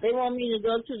got you. They want me to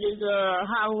go to this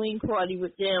Halloween party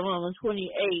with them on the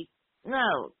 28th.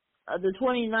 No, the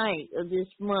 29th of this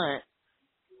month.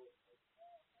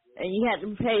 And you have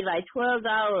to pay like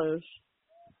 $12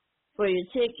 for your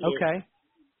ticket. Okay.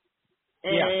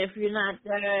 And Yeah. if you're not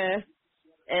there at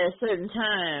a certain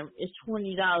time, it's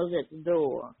 $20 at the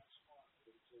door.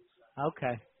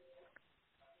 Okay.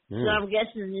 So I'm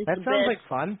guessing it's That the sounds best like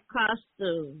fun.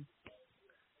 costume.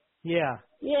 Yeah.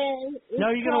 Yeah. Now,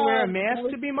 are you going to wear a called mask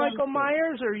to be Michael Ghostbusters.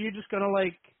 Myers, or are you just going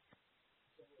to,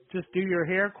 just do your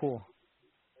hair cool?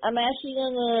 I'm actually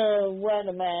gonna wear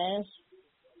the mask.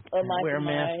 Or Wear a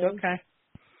mask. Myers. Okay.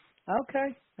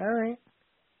 Okay. All right.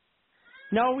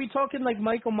 Now, are we talking like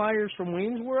Michael Myers from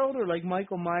Wayne's World, or like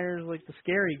Michael Myers, like the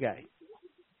scary guy?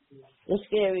 The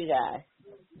scary guy.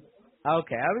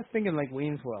 Okay, I was thinking like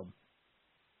Wayne's World.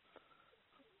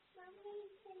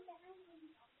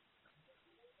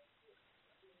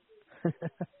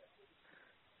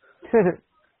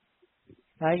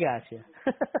 I got you.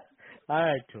 All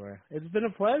right, Tora. It's been a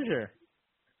pleasure.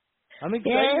 I'm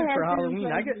excited Yeah, for it has been a Halloween.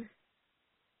 I pleasure. get.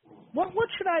 What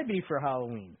should I be for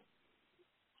Halloween?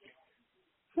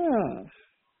 Hmm.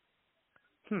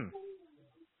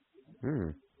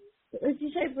 What did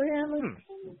you say for him?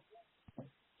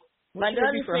 What My should I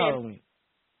daughter be for said. Halloween?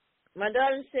 My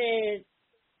daughter said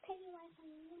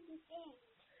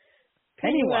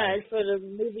Pennywise. for the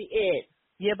movie It.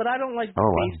 Yeah, but I don't like Oh,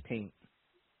 wow. face paint.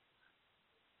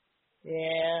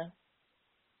 Yeah.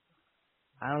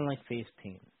 I don't like face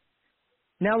paint.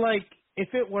 Now, if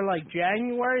it were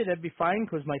January, that'd be fine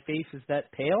because my face is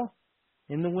that pale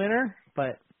in the winter.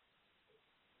 But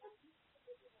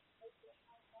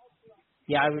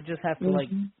yeah, I would just have to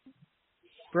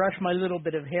brush my little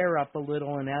bit of hair up a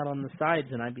little and out on the sides,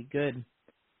 and I'd be good.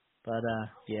 But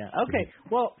yeah, okay.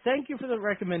 Well, thank you for the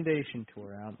recommendation,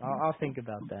 Tora. I'll think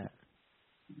about that.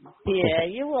 Yeah,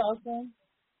 you're welcome.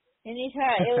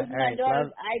 Anytime. It was All my right,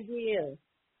 daughter's idea.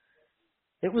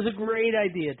 It was a great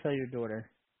idea. Tell your daughter,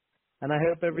 and I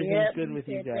hope everything's Yep, good with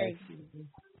you said guys. thank you.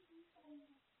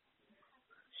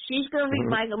 She's gonna be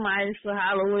Michael Myers for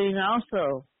Halloween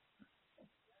also.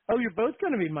 Oh, you're both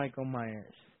going to be Michael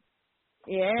Myers.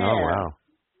 Yeah. Oh, wow.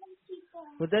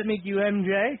 Would that make you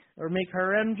MJ or make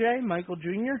her MJ, Michael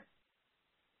Jr.?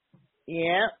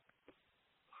 Yeah.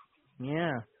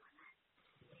 Yeah.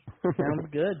 Sounds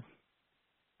good.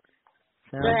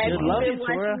 So Sounds have good. you Love been you,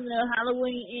 Tora. watching the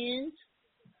Halloween Ends?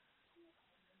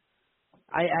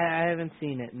 I haven't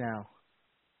seen it now.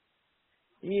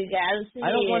 You gotta see it.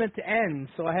 I don't want it to end,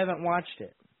 so I haven't watched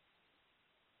it.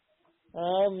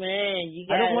 Oh man, you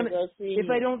I don't gotta want go see If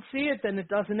it. I don't see it, then it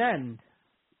doesn't end.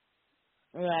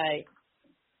 Right.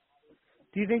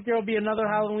 Do you think there will be another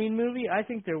Halloween movie? I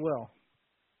think there will.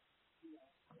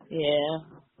 Yeah.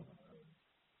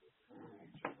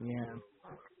 Yeah.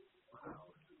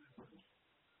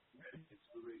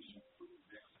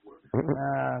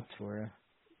 Tora.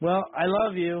 Well, I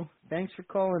love you. Thanks for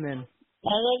calling in.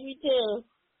 I love you too.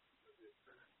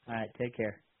 All right, take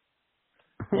care.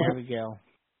 There we go.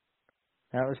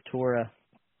 That was Tora.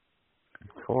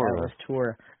 That was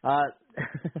Tora.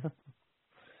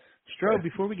 Stro,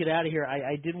 before we get out of here,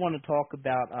 I did want to talk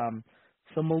about,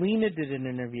 so Melina did an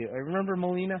interview. I remember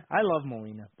Melina? I love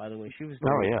Melina, by the way. She was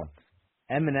great. Oh,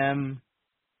 yeah. Eminem,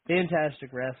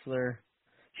 fantastic wrestler.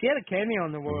 She had a cameo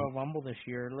in the Royal Rumble this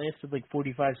year. It lasted like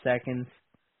 45 seconds.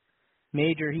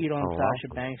 Major heat on Sasha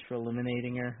Banks for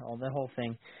eliminating her, all that whole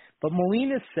thing. But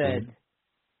Melina said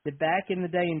that back in the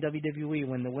day in WWE,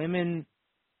 when the women,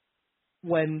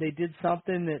 when they did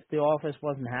something that the office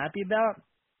wasn't happy about,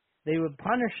 they would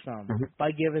punish them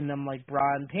by giving them like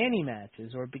bra and panty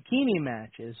matches or bikini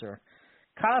matches or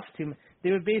costume.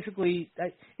 They would basically,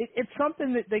 it's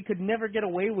something that they could never get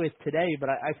away with today, but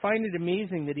I find it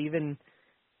amazing that even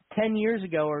 10 years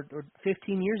ago or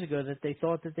 15 years ago that they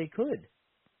thought that they could.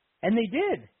 And they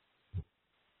did.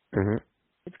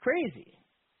 It's crazy.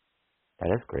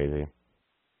 That is crazy.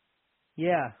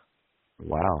 Yeah.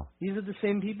 Wow. These are the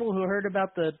same people who heard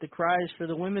about the cries for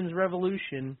the women's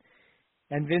revolution,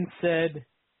 and Vince said,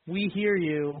 "We hear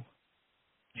you.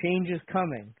 Change is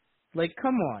coming." Like,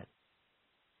 come on.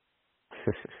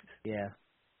 Yeah.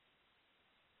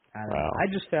 I don't know. I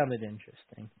just found it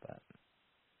interesting, but.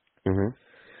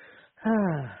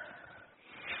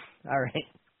 All right.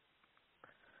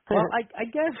 Well, I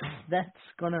guess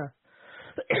that's gonna.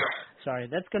 Sorry,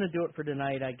 that's gonna do it for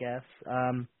tonight. I guess.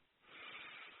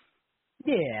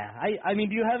 Yeah. I mean,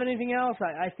 do you have anything else?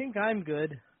 I think I'm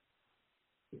good.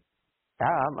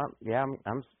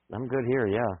 I'm good here.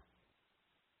 Yeah.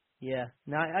 Yeah.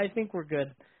 No, I think we're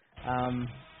good. All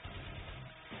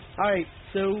right.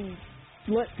 So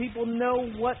let people know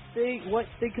what they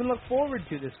can look forward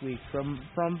to this week from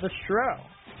the Stro,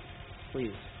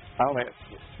 please. All right.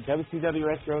 WCW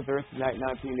Retro Thursday night,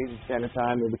 9 p.m. Eastern Standard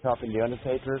Time. We'll be talking The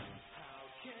Undertaker.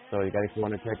 So you guys, if you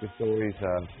want to check the stories,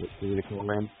 feel to call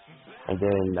in. And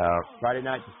then Friday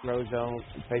night, the Stro Zone,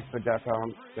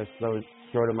 Facebook.com. The Stro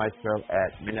to Maestro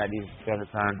at midnight Eastern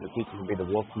Standard Time. The feature will be the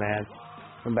Wolfman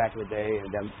from back in the day.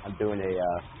 And then I'm doing a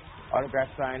autograph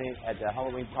signing at the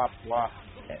Halloween Pop Swap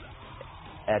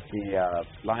at the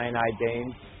Lion Eye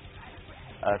Games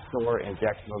store in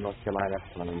Jacksonville, North Carolina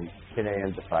from 10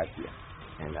 a.m. to 5 p.m.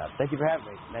 And thank you for having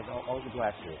me. That's always a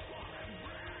blast here.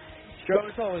 Sure,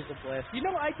 it's always a blast. You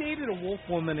know, I dated a wolf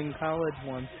woman in college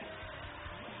once.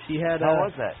 She had. How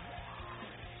was that?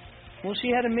 Well, she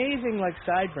had amazing like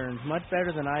sideburns, much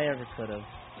better than I ever could have.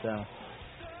 So.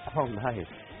 Oh, nice.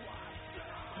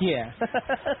 Yeah.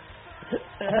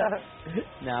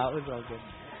 No, it was all good.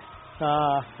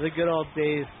 The good old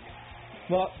days.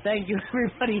 Well, thank you,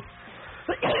 everybody.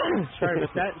 Sorry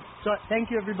about that. So,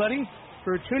 thank you, everybody,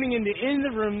 for tuning into In the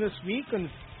Room this week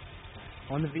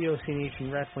on the VOC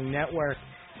Nation Wrestling Network.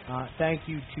 Thank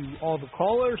you to all the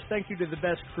callers. Thank you to the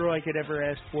best crew I could ever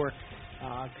ask for.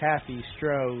 Kathy,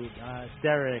 Stro,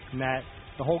 Derek, Matt,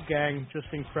 the whole gang, just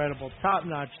incredible,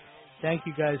 top-notch. Thank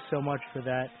you guys so much for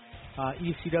that.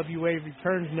 ECWA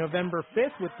returns November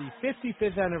 5th with the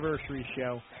 55th anniversary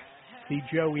show. The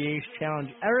Joey Ace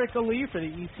Challenge Erica Lee for the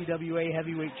ECWA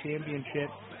Heavyweight Championship.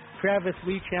 Travis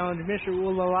Lee Challenge Mr.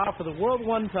 Ulala for the World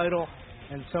 1 title,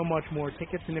 and so much more.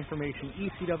 Tickets and information,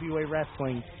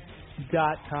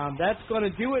 ECWAWrestling.com. That's going to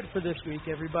do it for this week,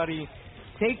 everybody.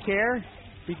 Take care.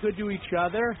 Be good to each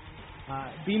other.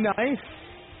 Be nice.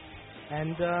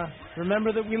 And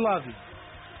remember that we love you.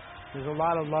 There's a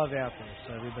lot of love out there,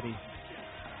 so everybody,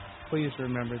 please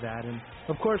remember that. And,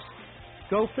 of course,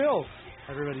 go Phils.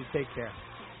 Everybody take care.